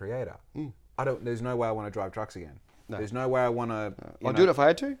fucking creator. There's no way I want to drive trucks again. No. There's no way I want to... I'd do it if I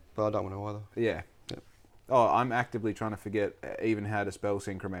had to, but I don't want to either. Yeah. Yep. Oh, I'm actively trying to forget even how to spell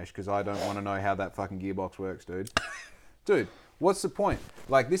Synchromesh, because I don't want to know how that fucking gearbox works, dude. Dude. What's the point?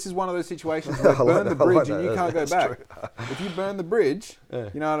 Like, this is one of those situations where burn the bridge and you can't go back. If you burn the bridge,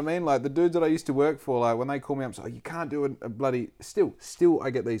 you know what I mean? Like, the dudes that I used to work for, like, when they call me up, so you can't do a bloody... Still, I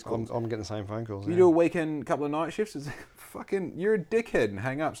get these calls. I'm getting the same phone calls. You do a weekend, couple of night shifts, it's like, fucking, you're a dickhead and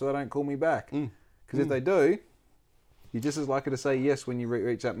hang up so they don't call me back. Because if they do, you're just as likely to say yes when you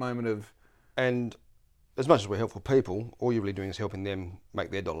reach that moment of... And as much as we're helpful people, all you're really doing is helping them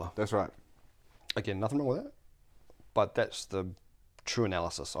make their dollar. That's right. Again, nothing wrong with that. But that's the true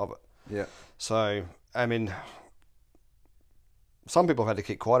analysis of it. Yeah. So, I mean, some people have had to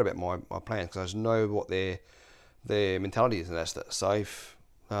keep quiet about my plans because I just know what their mentality is, and that's that safe.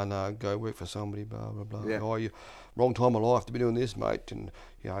 No, go work for somebody, blah, blah, blah. Yeah. Oh, you wrong time of life to be doing this, mate. And,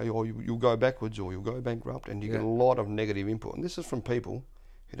 you know, or you'll go backwards or you'll go bankrupt. And you get a lot of negative input. And this is from people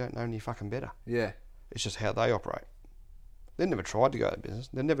who don't know any fucking better. Yeah. It's just how they operate. They've never tried to go out of business.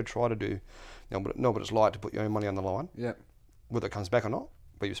 They've never tried to do, know what it's like to put your own money on the line. Yeah. Whether it comes back or not,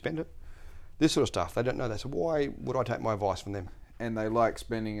 but you spend it. This sort of stuff, they don't know that. So why would I take my advice from them? And they like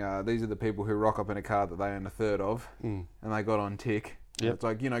spending, these are the people who rock up in a car that they own a third of, and they got on tick. Yep. It's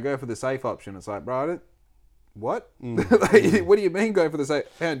like, you know, go for the safe option. It's like, bro, what? Like, what do you mean go for the safe?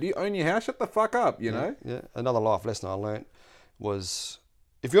 Hey, do you own your house? Shut the fuck up, you know? Yeah. Another life lesson I learnt was,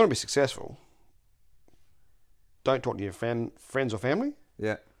 if you want to be successful, don't talk to your friends or family.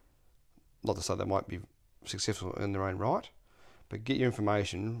 Yeah. Not to say they might be successful in their own right, but get your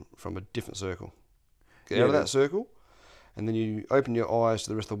information from a different circle. Get out of that circle, and then you open your eyes to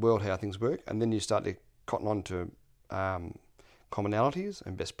the rest of the world, how things work, and then you start to cotton on to commonalities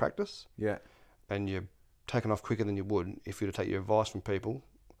and best practice. Yeah. And you're taken off quicker than you would if you were to take your advice from people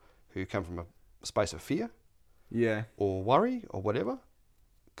who come from a space of fear. Yeah. Or worry or whatever.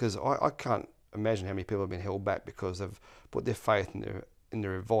 Because I can't imagine how many people have been held back because they've put their faith in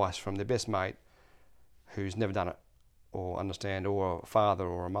their advice from their best mate who's never done it or understand, or a father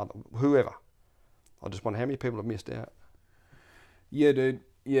or a mother, whoever. I just wonder how many people have missed out. Yeah, dude.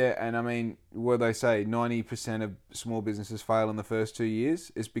 Yeah, and I mean, what they say, 90% of small businesses fail in the first 2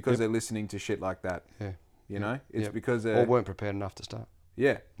 years. It's because they're listening to shit like that. Yeah. You know? It's because or weren't prepared enough to start.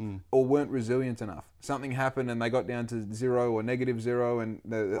 Yeah. Or weren't resilient enough. Something happened and they got down to zero or -0 and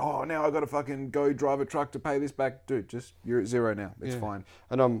now I got to fucking go drive a truck to pay this back. Dude, just you're at zero now. It's fine.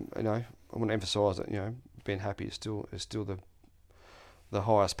 And I want to emphasise that, being happy is still the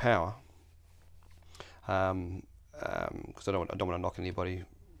highest power. Because I don't want to knock anybody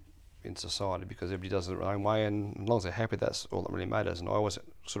in society, because everybody does it their own way, and as long as they're happy, that's all that really matters. And I always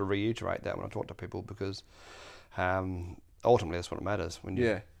sort of reiterate that when I talk to people, because ultimately that's what matters. When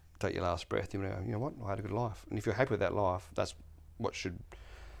you take your last breath, you know what, I had a good life, and if you're happy with that life, that's what should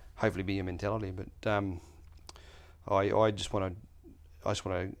hopefully be your mentality. But I just want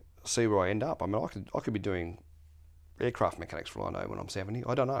to see where I end up. I mean, I could be doing aircraft mechanics for all I know when I'm 70.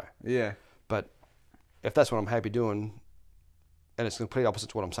 I don't know. Yeah. But if that's what I'm happy doing, and it's the complete opposite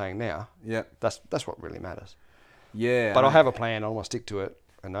to what I'm saying now, that's what really matters. Yeah. But I have a plan. I want to stick to it,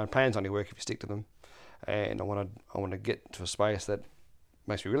 and plans only work if you stick to them. And I want to get to a space that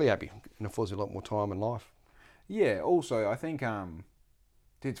makes me really happy and affords me a lot more time in life. Yeah. Also, I think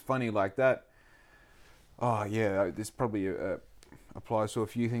it's funny like that. Oh yeah, this probably applies to a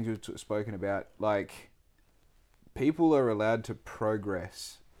few things we've spoken about. Like, people are allowed to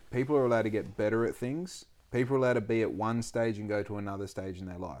progress. People are allowed to get better at things. People are allowed to be at one stage and go to another stage in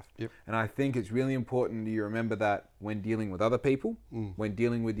their life. Yep. And I think it's really important that you remember that when dealing with other people, when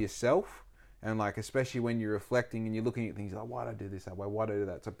dealing with yourself, and like especially when you're reflecting and you're looking at things like, why did I do this that way? Why did I do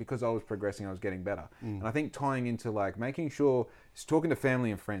that? So because I was progressing, I was getting better. And I think tying into like making sure talking to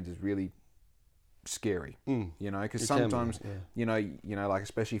family and friends is really scary, because sometimes, like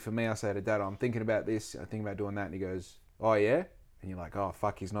especially for me, I say to Dad, I'm thinking about this, I'm thinking about doing that, and he goes, oh yeah? And you're like, oh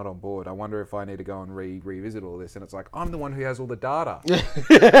fuck, he's not on board. I wonder if I need to go and revisit all this. And it's like, I'm the one who has all the data.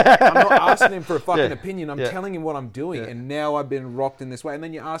 I'm not asking him for a fucking opinion. I'm telling him what I'm doing. And now I've been rocked in this way. And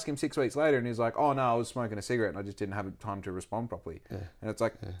then you ask him 6 weeks later and he's like, oh no, I was smoking a cigarette and I just didn't have time to respond properly. Yeah. And it's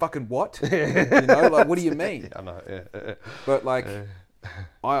like, fucking what? Like, what do you mean? I know. But like,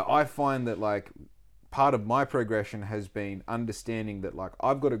 I find that like, part of my progression has been understanding that like,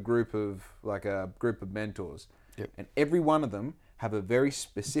 I've got a group of mentors. Yep. And every one of them have a very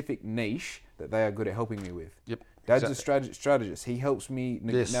specific niche that they are good at helping me with. Yep. Dad's a strategist. He helps me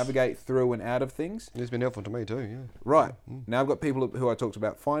navigate through and out of things. He's been helpful to me too, yeah. Right. Now I've got people who I talked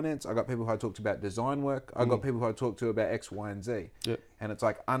about finance. I've got people who I talked about design work. I've got people who I talked to about X, Y, and Z. Yep. And it's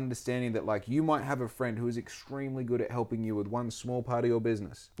like understanding that like you might have a friend who is extremely good at helping you with one small part of your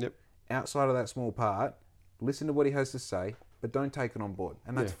business. Yep. Outside of that small part, listen to what he has to say, but don't take it on board.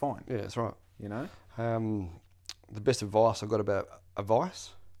 And that's fine. Yeah, that's right. the best advice I've got about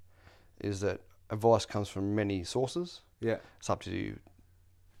advice is that advice comes from many sources. Yeah. It's up to you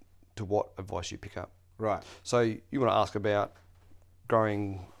to what advice you pick up. Right. So you want to ask about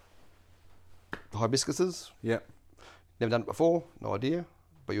growing hibiscuses. Yeah. Never done it before, no idea.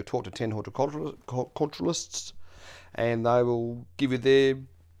 But you'll talk to 10 horticulturalists and they will give you their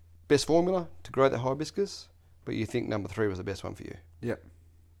best formula to grow that hibiscus, but you think number 3 was the best one for you. Yeah.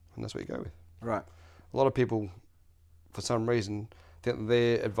 And that's what you go with. Right. A lot of people, for some reason, think that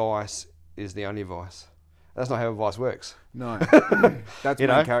their advice is the only advice. That's not how advice works. No. That's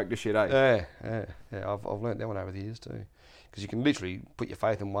main character shit, eh? Yeah. I've learnt that one over the years too. Because you can literally put your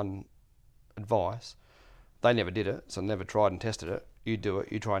faith in one advice. They never did it, so never tried and tested it. You do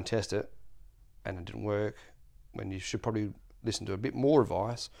it, you try and test it, and it didn't work. When you should probably listen to a bit more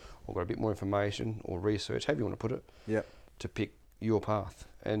advice, or got a bit more information, or research, however you want to put it, Yep. to pick your path.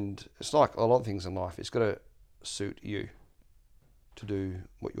 And it's like a lot of things in life. It's got to suit you to do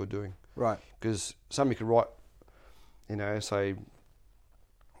what you're doing. Right. Because somebody could write, say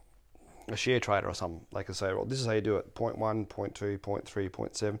a share trader or something. They could say, well, this is how you do it, 0.1, 0.2, 0.3,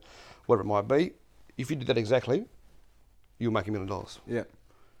 0.7, whatever it might be. If you did that exactly, you'll make $1 million. Yeah.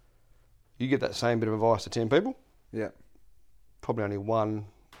 You give that same bit of advice to 10 people, Yeah. probably only one,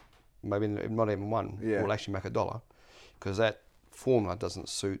 maybe not even one, will actually make $1, because that formula doesn't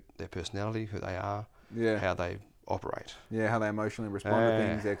suit their personality, who they are, how they operate. Yeah, how they emotionally respond to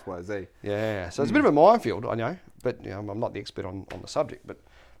things, X, Y, Z. Yeah, so it's a bit of a minefield, I know, but I'm not the expert on the subject, but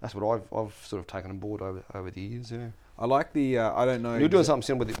that's what I've sort of taken on board over the years. Yeah, I like the I don't know. You're doing something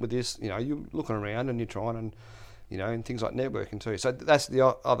similar with this. You're looking around and you're trying, and and things like networking too. So that's the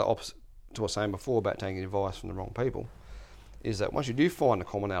other opposite to what I was saying before about taking advice from the wrong people. Is that once you do find a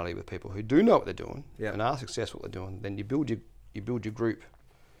commonality with people who do know what they're doing and are successful at what they're doing, then you build your group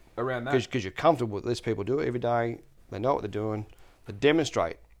around that because you're comfortable with these people do it every day. They know what they're doing. They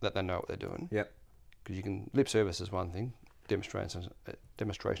demonstrate that they know what they're doing. Yep. Because you can lip service is one thing, demonstration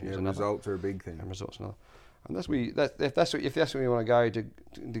is another. Results are a big thing. And results another. And if that's what you want to go to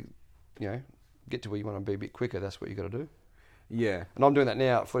get to where you want to be a bit quicker, that's what you got to do. Yeah. And I'm doing that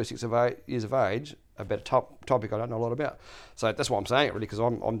now at 46 years of age about a topic I don't know a lot about. So that's why I'm saying it really, because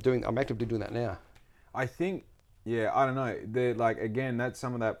I'm actively doing that now. I think, I don't know. Again, that's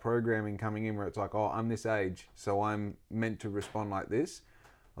some of that programming coming in where it's like, oh, I'm this age, so I'm meant to respond like this.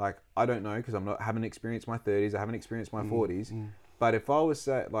 Like, I don't know, because haven't experienced my 30s, I haven't experienced my 40s. But if I was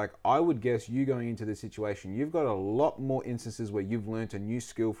I would guess you going into this situation, you've got a lot more instances where you've learnt a new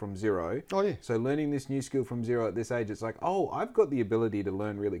skill from zero. Oh yeah. So learning this new skill from zero at this age, it's like, oh, I've got the ability to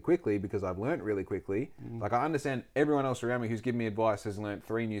learn really quickly because I've learnt really quickly. Like, I understand everyone else around me who's given me advice has learnt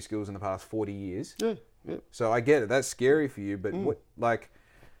 3 new skills in the past 40 years. Yeah. So I get it. That's scary for you, but I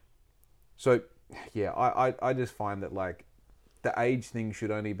just find that the age thing should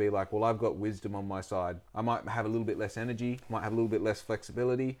only be like, well, I've got wisdom on my side. I might have a little bit less energy, might have a little bit less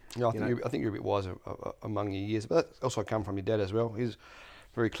flexibility. Yeah, I think you're a bit wiser among your years, but that also come from your dad as well. He's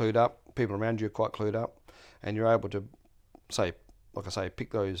very clued up. People around you are quite clued up, and you're able to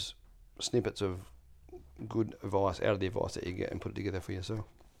pick those snippets of good advice out of the advice that you get and put it together for yourself.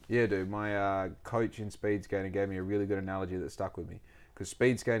 Yeah, dude. My coach in speed skating gave me a really good analogy that stuck with me, because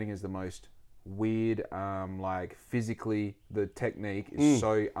speed skating is the most weird, physically the technique is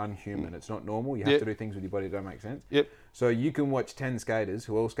so unhuman. It's not normal. You have to do things with your body that don't make sense. Yep. So you can watch 10 skaters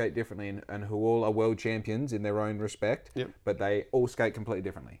who all skate differently and who all are world champions in their own respect, but they all skate completely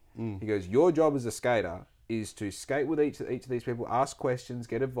differently. He goes, your job as a skater is to skate with each of these people, ask questions,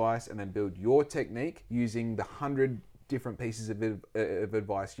 get advice, and then build your technique using the 100 different pieces of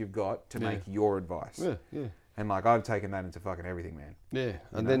advice you've got to make your advice. Yeah. And I've taken that into fucking everything, man. Yeah.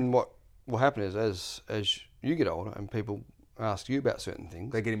 And then what will happen is as you get older and people ask you about certain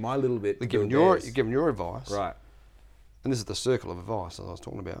things, they're getting my little bit. You're giving your advice, right? And this is the circle of advice that I was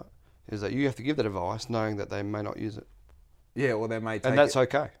talking about. Is that you have to give that advice knowing that they may not use it. Yeah, well, they may take and that's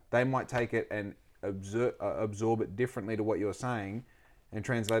okay. They might take it and absorb it differently to what you're saying, and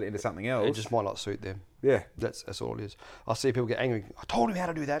translate it into something else. It just might not suit them. Yeah, that's all it is. I see people get angry. I told him how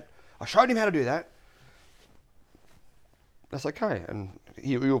to do that. I showed him how to do that. That's okay, and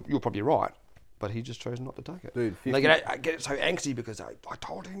you're probably right, but he just chose not to take it. Dude, they get so angsty because I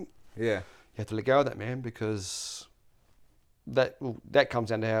told him. Yeah, you have to let go of that, man, because that comes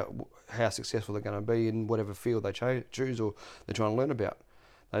down to how successful they're going to be in whatever field they choose or they're trying to learn about.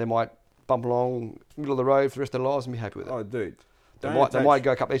 They might bump along middle of the road for the rest of their lives and be happy with it. Oh, dude. They might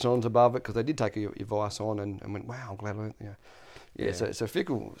go a couple of echelons above it because they did take your advice on and went, wow, I'm glad I learned. Yeah. So it's a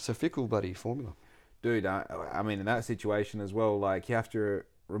fickle bloody formula. Dude, I mean, in that situation as well, you have to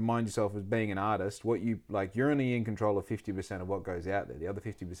remind yourself as being an artist, what you like, you're only in control of 50% of what goes out there. The other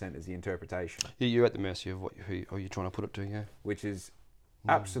 50% is the interpretation. Yeah, you're at the mercy of who you're trying to put it to, yeah. Which is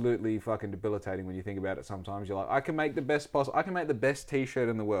absolutely fucking debilitating when you think about it. Sometimes you're like, I can make the best t-shirt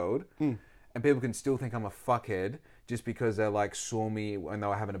in the world, and people can still think I'm a fuckhead just because they like saw me when they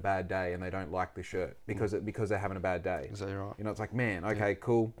were having a bad day and they don't like the shirt because they're having a bad day. Exactly right. You know, it's like, man, okay,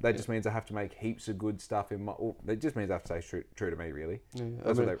 cool. That just means I have to make heaps of good stuff in my. That just means I have to stay true to me, really. Yeah,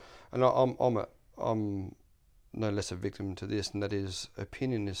 I'm no less a victim to this, and that is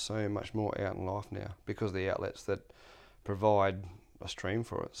opinion is so much more out in life now because of the outlets that provide a stream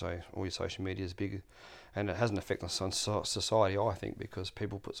for it. So all your social media is big, and it has an effect on society, I think, because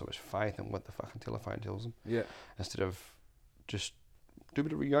people put so much faith in what the fucking telephone tells them. Yeah. Instead of just do a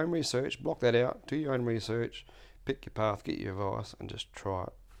bit of your own research, block that out, do your own research, pick your path, get your advice, and just try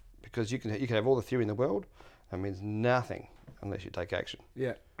it. Because you can have all the theory in the world, it means nothing unless you take action.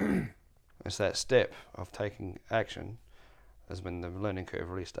 Yeah. It's that step of taking action is when the learning curve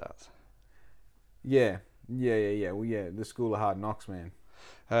really starts. Yeah. Well, yeah, the school of hard knocks, man.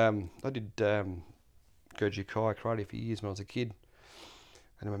 I did Goju Kai karate for years when I was a kid.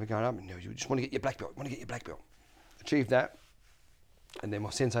 And I remember going up and you just want to get your black belt, Achieved that. And then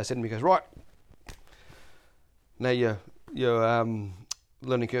my sensei said to me, he goes, right, now your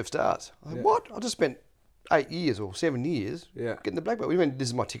learning curve starts. I said, what? I just spent 8 years or 7 years getting the black belt. What do you mean this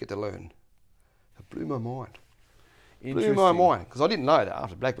is my ticket to learn? It blew my mind. Blew my mind, because I didn't know that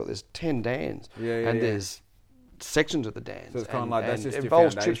after black belt there's 10 dans, and there's sections of the dans. So it's kind of like that's just it your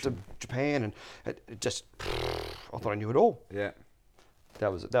involves foundation. trips to Japan, and it just I thought I knew it all. Yeah,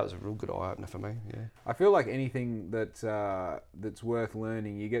 that was a real good eye opener for me. Yeah, I feel like anything that's worth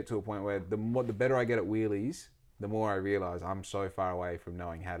learning, you get to a point where the better I get at wheelies, the more I realise I'm so far away from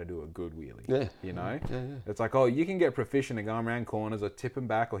knowing how to do a good wheelie. Yeah. You know? Yeah. It's like, oh, you can get proficient at going around corners or tipping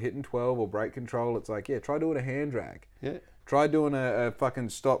back or hitting 12 or brake control. It's like, yeah, try doing a hand drag. Yeah. Try doing a fucking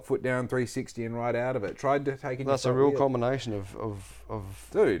stop, foot down 360 and right out of it. Try taking... That's a real combination of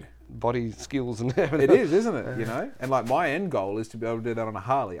dude, body skills and everything. It is, isn't it? You know? And like my end goal is to be able to do that on a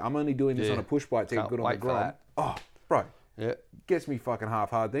Harley. I'm only doing this on a push bike to get good on the ground. Oh, bro. Yeah. Gets me fucking half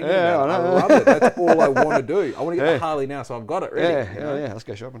hard thinking about it. I love it. That's all I want to do. I want to get the Harley now, so I've got it ready. Yeah. Let's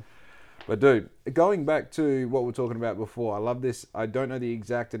go shopping. But dude, going back to what we were talking about before, I love this. I don't know the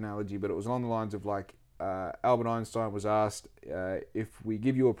exact analogy, but it was along the lines of like Albert Einstein was asked, if we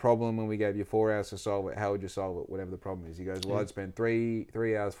give you a problem and we gave you 4 hours to solve it, how would you solve it, whatever the problem is? He goes, well, I'd spend 3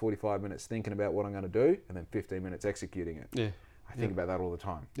 hours, 45 minutes thinking about what I'm going to do and then 15 minutes executing it. Yeah. I think about that all the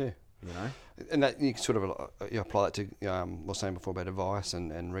time. Yeah. You know? And that you sort of apply that to what I was saying before about advice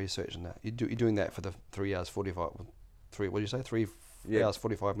and research and that. You're doing that for the 3 hours 45. What did you say? 3 hours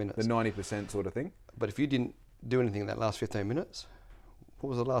 45 minutes. The 90% sort of thing. But if you didn't do anything in that last 15 minutes, what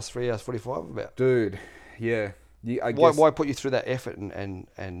was the last 3 hours 45 about? Dude, yeah. Why put you through that effort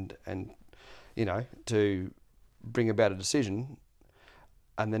and you know, to bring about a decision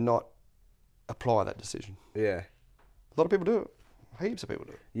and then not apply that decision? Yeah. A lot of people do it. Heaps of people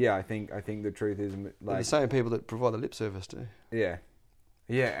do it. Yeah, I think the truth is like they're the same people that provide the lip service too. Yeah,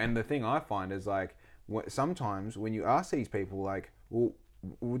 and the thing I find is like sometimes when you ask these people, like, well,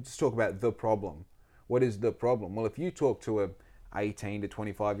 we'll just talk about the problem. What is the problem? Well, if you talk to a 18 to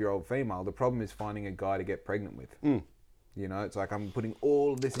 25-year-old female, the problem is finding a guy to get pregnant with. You know, it's like I'm putting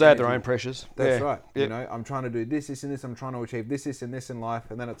all of this. They have their own pressures. That's right. Yep. You know, I'm trying to do this, and this. I'm trying to achieve this, and this in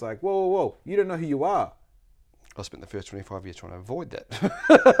life, and then it's like, whoa! You don't know who you are. I spent the first 25 years trying to avoid that.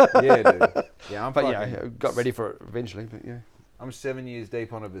 Yeah, dude. Yeah, I got ready for it eventually, but yeah. I'm 7 years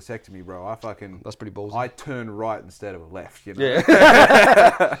deep on a vasectomy, bro. That's pretty ballsy. I turned right instead of left, you know? Yeah.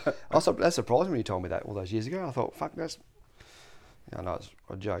 That surprised me when you told me that all those years ago. I thought, fuck, I know it's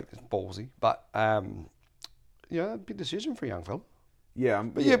a joke, it's ballsy, but, a big decision for a young fella. Yeah.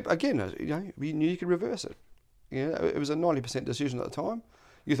 Again, you knew you could reverse it. It was a 90% decision at the time.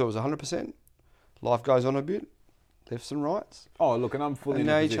 You thought it was 100%. Life goes on a bit. Lefts and rights. Oh, look, and I'm fully in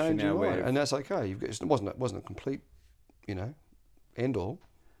a position now where... And that's okay. It wasn't a complete, end all.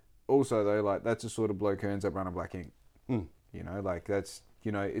 Also, though, like, that's the sort of bloke who ends up running Black Ink. You know, like, that's...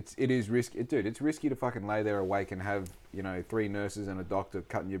 You know, it is risky. Dude, it's risky to fucking lay there awake and have, 3 nurses and a doctor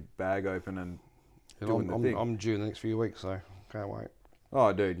cutting your bag open and doing the thing. I'm due in the next few weeks, so can't wait.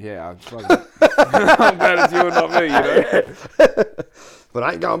 Oh, dude, yeah. I'm glad it's you and not me, you know? But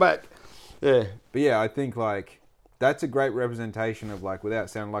I ain't going back. Yeah. But yeah, I think, like... That's a great representation of, like, without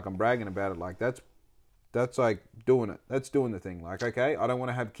sounding like I'm bragging about it, like, that's like doing it. That's doing the thing. Like, okay, I don't want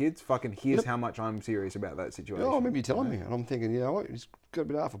to have kids. Fucking here's how much I'm serious about that situation. Oh, maybe you're telling me, and I'm thinking, what? He's got a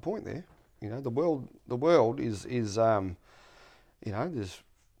bit half a point there. The world is there's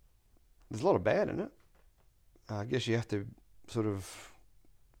there's a lot of bad in it. I guess you have to sort of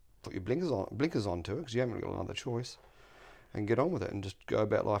put your blinkers on to it because you haven't got another choice, and get on with it and just go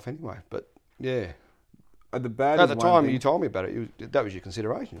about life anyway. But yeah, The bad at is the one time thing. you told me about it, that was your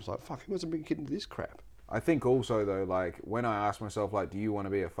consideration. It's like, fuck, who wants to bring a kid into this crap? I think also though, like when I asked myself, like, do you want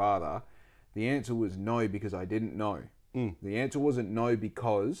to be a father? The answer was no because I didn't know. The answer wasn't no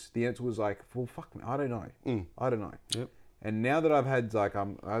because the answer was like, well, fuck me, I don't know. I don't know. Yep. And now that I've had, like,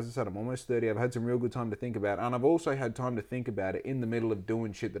 as I said, I'm almost 30. I've had some real good time to think about it, and I've also had time to think about it in the middle of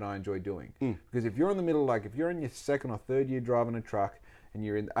doing shit that I enjoy doing. Because if you're in the middle, like, if you're in your second or third year driving a truck, and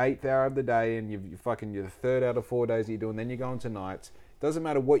you're in the 8th hour of the day, and you're the third out of 4 days that you're doing, then you're going to nights. Doesn't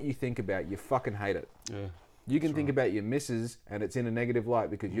matter what you think about, you fucking hate it. Yeah. You can think about your missus, and it's in a negative light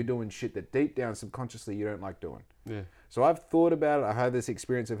because you're doing shit that deep down subconsciously you don't like doing. Yeah. So I've thought about it. I had this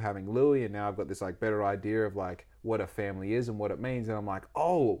experience of having Louie, and now I've got this like better idea of like what a family is and what it means. And I'm like,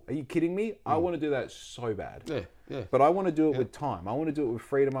 oh, are you kidding me? I want to do that so bad. Yeah. Yeah. But I want to do it with time. I want to do it with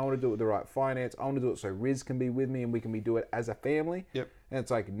freedom. I want to do it with the right finance. I want to do it so Riz can be with me and we can do it as a family. Yep. And it's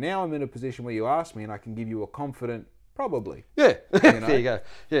like now I'm in a position where you ask me and I can give you a confident probably. Yeah. You know? There you go.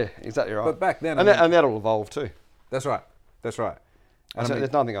 Yeah, exactly right. But back then, and that'll evolve too. That's right. That's right. And So I mean,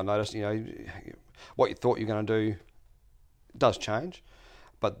 there's nothing I noticed. You know, what you thought you were going to do does change,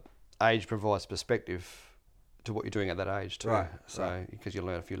 but age provides perspective to what you're doing at that age too. Right, So because you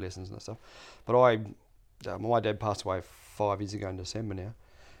learn a few lessons and stuff. But my dad passed away 5 years ago in December now,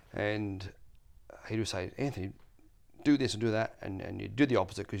 and he would say, Anthony, do this and do that, and you do the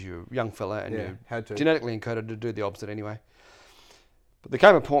opposite because you're a young fella and you're had to. genetically encoded to do the opposite anyway. But there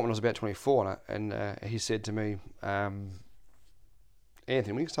came a point when I was about 24 and he said to me,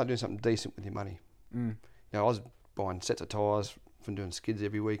 Anthony, when you start doing something decent with your money, you know, I was buying sets of tyres from doing skids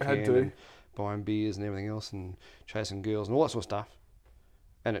every weekend and buying beers and everything else and chasing girls and all that sort of stuff.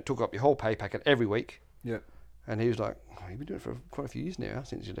 And it took up your whole pay packet every week. Yeah. And he was like, oh, you've been doing it for quite a few years now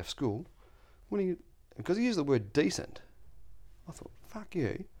since you left school. Because he used the word decent, I thought, fuck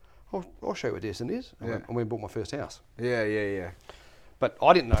you. I'll show you what decent is. And I went and bought my first house. Yeah. But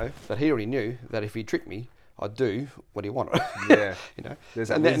I didn't know that he already knew that if he tricked me, I'd do what he wanted. Yeah. You know. There's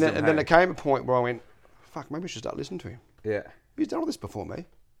And that wisdom, then there came a point where I went, fuck, maybe I should start listening to him. Yeah. He's done all this before me.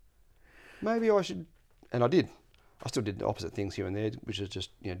 Maybe I should. And I did. I still did the opposite things here and there, which is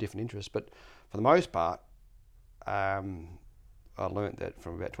just, you know, different interests. But for the most part, I learnt that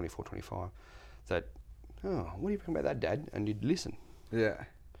from about 24, 25, that, oh, what do you think about that, Dad? And you'd listen. Yeah.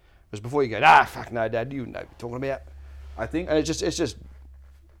 Because before you go, fuck no, Dad, you know what you're talking about. I think. And it's just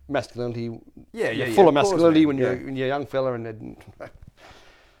masculinity. Yeah, you're yeah, full yeah, of of course, masculinity man. when you're a young fella, and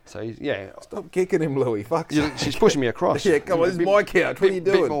so yeah. Stop kicking him, Louie. Fuck. She's pushing me across. Yeah, come on, this is my couch. What are you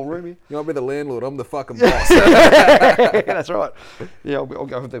doing? Bit more roomy. You might be the landlord. I'm the fucking boss. That's right. Yeah, I'll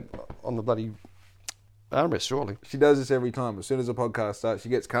go on the bloody armrest shortly. She does this every time. As soon as the podcast starts, she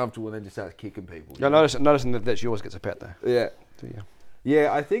gets comfortable and then just starts kicking people. Yeah, noticing that she always gets a pat though. Yeah. So, yeah.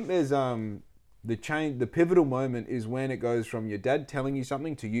 Yeah, I think there's the pivotal moment is when it goes from your dad telling you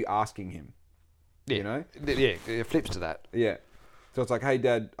something to you asking him. Yeah. You know? Yeah, it flips to that. Yeah. So it's like, hey,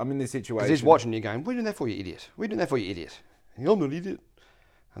 Dad, I'm in this situation. Because he's watching you going, what are you doing that for, you idiot? What are you doing that for, you idiot? And I'm not an idiot.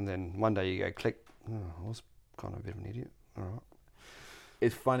 And then one day you go, click, oh, I was kind of a bit of an idiot. All right.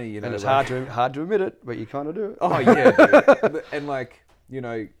 It's funny, you know. And it's like- hard to admit it, but you kind of do it. Oh, yeah, dude. And like, you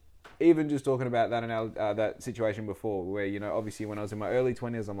know, even just talking about that in our, that situation before where, you know, obviously when I was in my early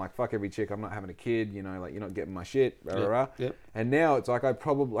 20s, I'm like, fuck every chick, I'm not having a kid, you know, like, you're not getting my shit, rah, rah, rah. Yep. And now it's like, I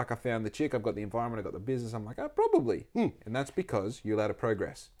found the chick, I've got the environment, I've got the business, I'm like, probably. And that's because you're allowed to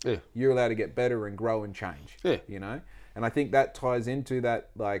progress. Yeah. You're allowed to get better and grow and change. Yeah. You know? And I think that ties into that,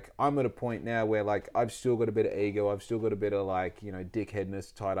 like, I'm at a point now where, like, I've still got a bit of ego, I've still got a bit of, like, you know,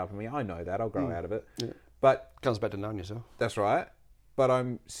 dickheadness tied up in me. I know that, I'll grow out of it. Yeah. But Comes back to knowing yourself. that's right. But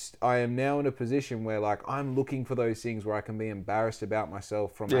I am now in a position where, like, I'm looking for those things where I can be embarrassed about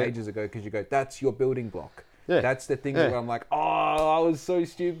myself from ages ago, because you go, that's your building block. Yeah. That's the thing where I'm like, oh, I was so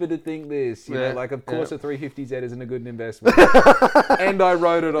stupid to think this. You know, like, of course a 350Z isn't a good investment. And I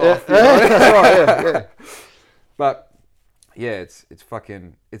wrote it off. You know? That's right, yeah. But yeah,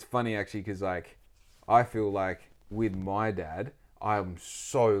 it's funny actually, because like I feel like with my dad, I'm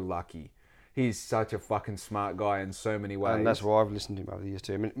so lucky. He's such a fucking smart guy in so many ways. And that's why I've listened to him over the years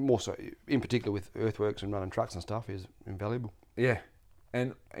too. I mean, more so, in particular with earthworks and running trucks and stuff, is invaluable. Yeah.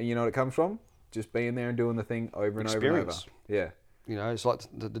 And you know what it comes from? Just being there and doing the thing over and over and over. Yeah. You know, it's like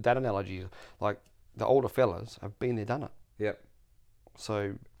the dad analogy. Like, the older fellas have been there, done it. Yep.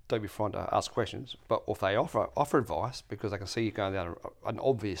 So don't be frightened to ask questions. But if they offer advice because they can see you going down an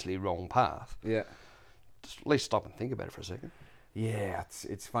obviously wrong path, Yeah. just at least stop and think about it for a second. Yeah,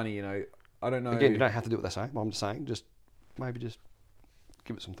 it's funny, you know. I don't know. Again, you don't have to do what they say. I'm just saying, maybe just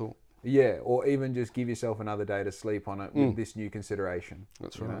give it some thought. Yeah, or even just give yourself another day to sleep on it with this new consideration.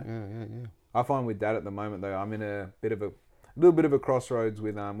 That's right. Yeah. I find with Dad at the moment though, I'm in a little bit of a crossroads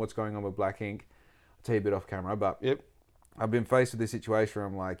with what's going on with Black Ink. I'll tell you a bit off camera, but I've been faced with this situation where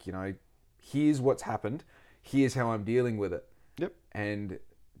I'm like, here's what's happened, here's how I'm dealing with it. Yep. And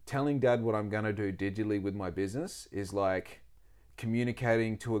telling Dad what I'm gonna do digitally with my business is like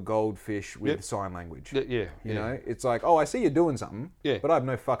communicating to a goldfish with sign language. Yeah. You know, it's like, oh, I see you're doing something, but I have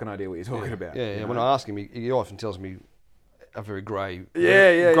no fucking idea what you're talking about. Yeah. When I ask him, he often tells me a very grey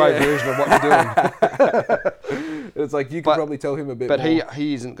version of what you're doing. It's like you could probably tell him a bit more. But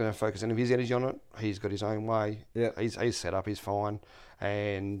he isn't going to focus any of his energy on it. He's got his own way. Yeah. He's set up, he's fine.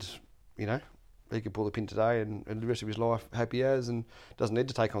 And, he could pull the pin today and the rest of his life happy as, and doesn't need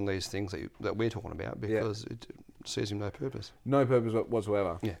to take on these things that we're talking about because it serves him no purpose. No purpose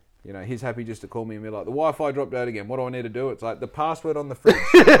whatsoever. Yeah. He's happy just to call me and be like, the Wi-Fi dropped out again. What do I need to do? It's like the password on the fridge.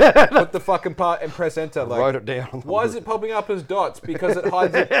 Put the fucking part and press enter. Like, wrote it down. Why is it popping up as dots? Because it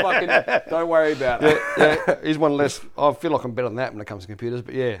hides it. Fucking. Don't worry about it. Yeah. He's one less. I feel like I'm better than that when it comes to computers.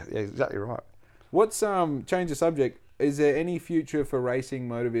 But yeah, exactly right. What's change the subject? Is there any future for racing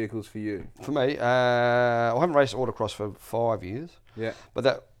motor vehicles for you? For me, I haven't raced autocross for 5 years. Yeah. But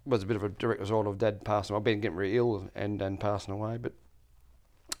that was a bit of a direct result of Dad passing. I've been getting really ill and passing away, but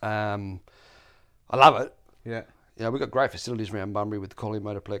I love it. Yeah. We've got great facilities around Bunbury with the Collie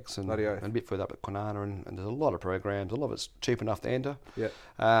Motorplex and Bloody a bit further up at Kwinana, and there's a lot of programs. A lot of it's cheap enough to enter. Yeah.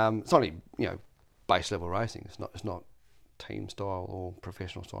 It's only base level racing. It's not team style or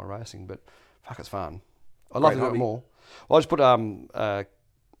professional style racing, but fuck, it's fun. I'd love to do it more. Well, I just put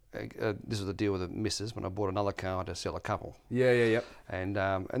this was the deal with the missus when I bought another car to sell a couple. Yeah. And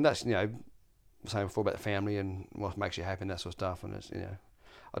that's saying before about the family and what makes you happy and that sort of stuff. And it's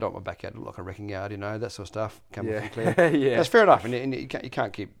I don't want my backyard to look like a wrecking yard, that sort of stuff. Coming from Claire. Yeah. That's fair enough, and you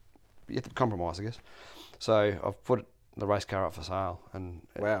can't keep. You have to compromise, I guess. So I've put the race car up for sale, and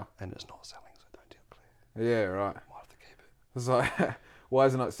and it's not selling, so don't tell Claire. Yeah, right. I might have to keep it. It's like, why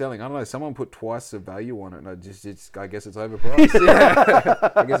is it not selling? I don't know. Someone put twice the value on it, and I guess it's overpriced.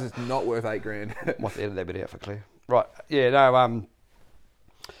 Yeah. I guess it's not worth $8,000. Might have to edit that bit out for Claire. Right. Yeah. No.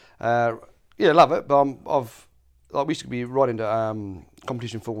 Love it. But we used to be right into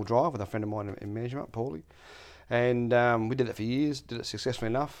competition four-wheel drive with a friend of mine in management, Paulie, and we did that for years. Did it successfully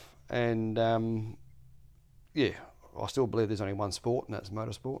enough, and I still believe there's only one sport, and that's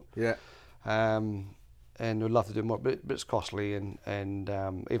motorsport. Yeah. And we'd love to do more, but it's costly, and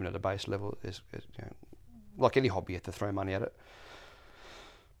even at the base level, it's like any hobby, you have to throw money at it.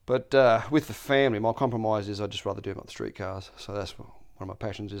 But with the family, my compromise is I'd just rather do it with the street cars. So that's one of my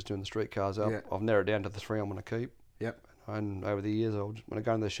passions, is doing the street cars. I've narrowed down to the three I'm going to keep. Yep. And over the years, when I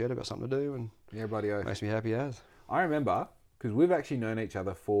go into the shed, I've got something to do, and bloody oath. Makes me happy as. I remember, because we've actually known each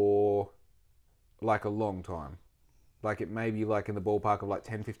other for like a long time. Like it may be like in the ballpark of like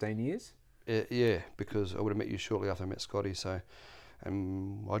 10, 15 years. Yeah, because I would have met you shortly after I met Scotty. So, I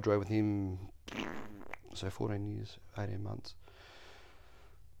drove with him, 14 years, 18 months,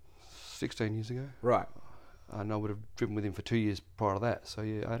 16 years ago. Right. And I would have driven with him for 2 years prior to that. So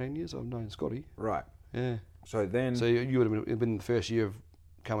 18 years I've known Scotty. Right. Yeah. So then. So you would have been the first year of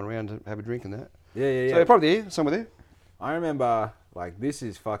coming around to have a drink and that. Yeah. So probably there, somewhere there. I remember, this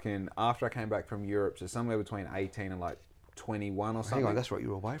is fucking after I came back from Europe, so somewhere between 18 and 21 or something. Hang on, that's right, you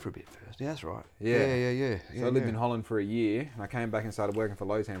were away for a bit first. Yeah, that's right. Yeah. So I lived in Holland for a year, and I came back and started working for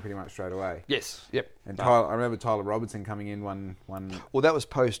Lowtown pretty much straight away. Yes, yep. And I remember Tyler Robertson coming in one. Well, that was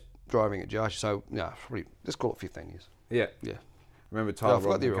post driving at Jarsh, so probably let's call it 15 years. Yeah. Yeah. Remember Tyler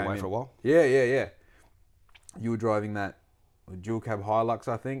Robertson. I forgot you were away for a while. Yeah. You were driving that dual cab Hilux,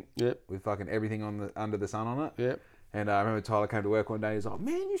 I think. Yep. With fucking everything under the sun on it. Yep. And I remember Tyler came to work one day. He's like,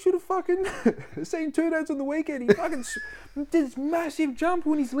 "Man, you should have fucking seen Two Dads on the weekend. He fucking did this massive jump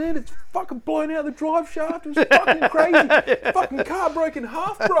when he's landed. It's fucking blown out the drive shaft. It was fucking crazy. Fucking car broke in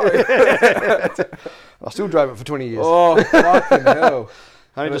half, bro." I still drove it for 20 years. Oh, fucking hell.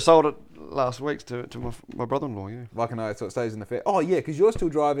 I only just sold it last week to my brother-in-law, yeah. Fucking hell, so it stays in the fair. Oh, yeah, because you're still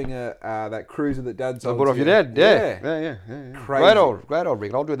driving that Cruiser that Dad sold. I bought off your dad, yeah. Crazy. Great old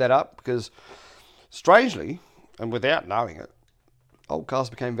rig. I'll do that up because, strangely, and without knowing it, old cars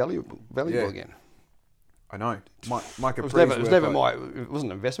became valuable again. I know. My it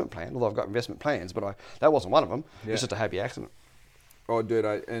wasn't an investment plan, although I've got investment plans, but that wasn't one of them. It's just a happy accident. Oh, dude,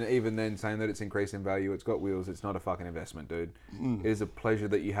 and even then saying that it's increased in value, it's got wheels, it's not a fucking investment, dude. It is a pleasure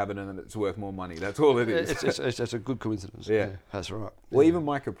that you have it and it's worth more money. That's all it is. It's a good coincidence. Yeah. That's right. Well, even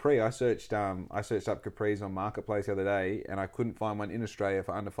my Capri, I searched up Capris on Marketplace the other day, and I couldn't find one in Australia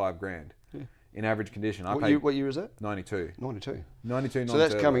for under $5,000 in average condition. What year is that? 92. 92. 92. So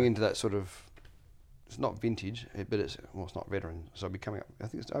that's coming into that sort of. It's not vintage, but it's not veteran. So it'll be coming up. I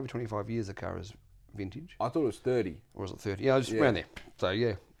think it's over 25 years. The car is vintage. I thought it was 30. Or was it 30? Yeah, just around there. So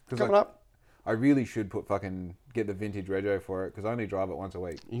yeah, coming like, up. I really should get the vintage rego for it because I only drive it once a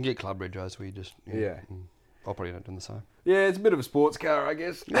week. You can get club regos where you just I'll probably end up doing the same. Yeah, it's a bit of a sports car, I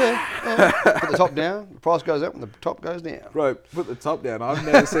guess. Yeah. Put the top down, the price goes up and the top goes down. Bro, put the top down. I've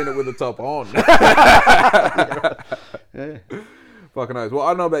never seen it with the top on. Yeah. Fucking knows. Well,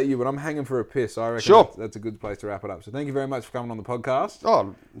 I don't know about you, but I'm hanging for a piss. I reckon that's a good place to wrap it up. So thank you very much for coming on the podcast.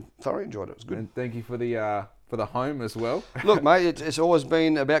 Oh, thoroughly enjoyed it. It was good. And thank you for the home as well. Look, mate, it's always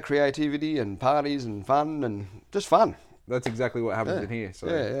been about creativity and parties and fun and just fun. That's exactly what happens in here. So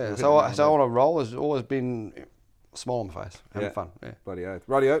yeah. So on a roll has always been a smile on my face, having fun. Yeah. Bloody oath.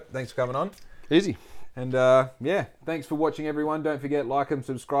 Rightio. Thanks for coming on. Easy. And thanks for watching, everyone. Don't forget, like and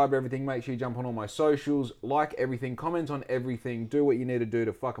subscribe, everything. Make sure you jump on all my socials, like everything, comment on everything, do what you need to do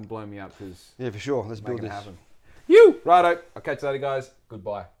to fucking blow me up. Cause for sure. Let's build this. Happen. You! Righto. I'll catch you later, guys.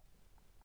 Goodbye.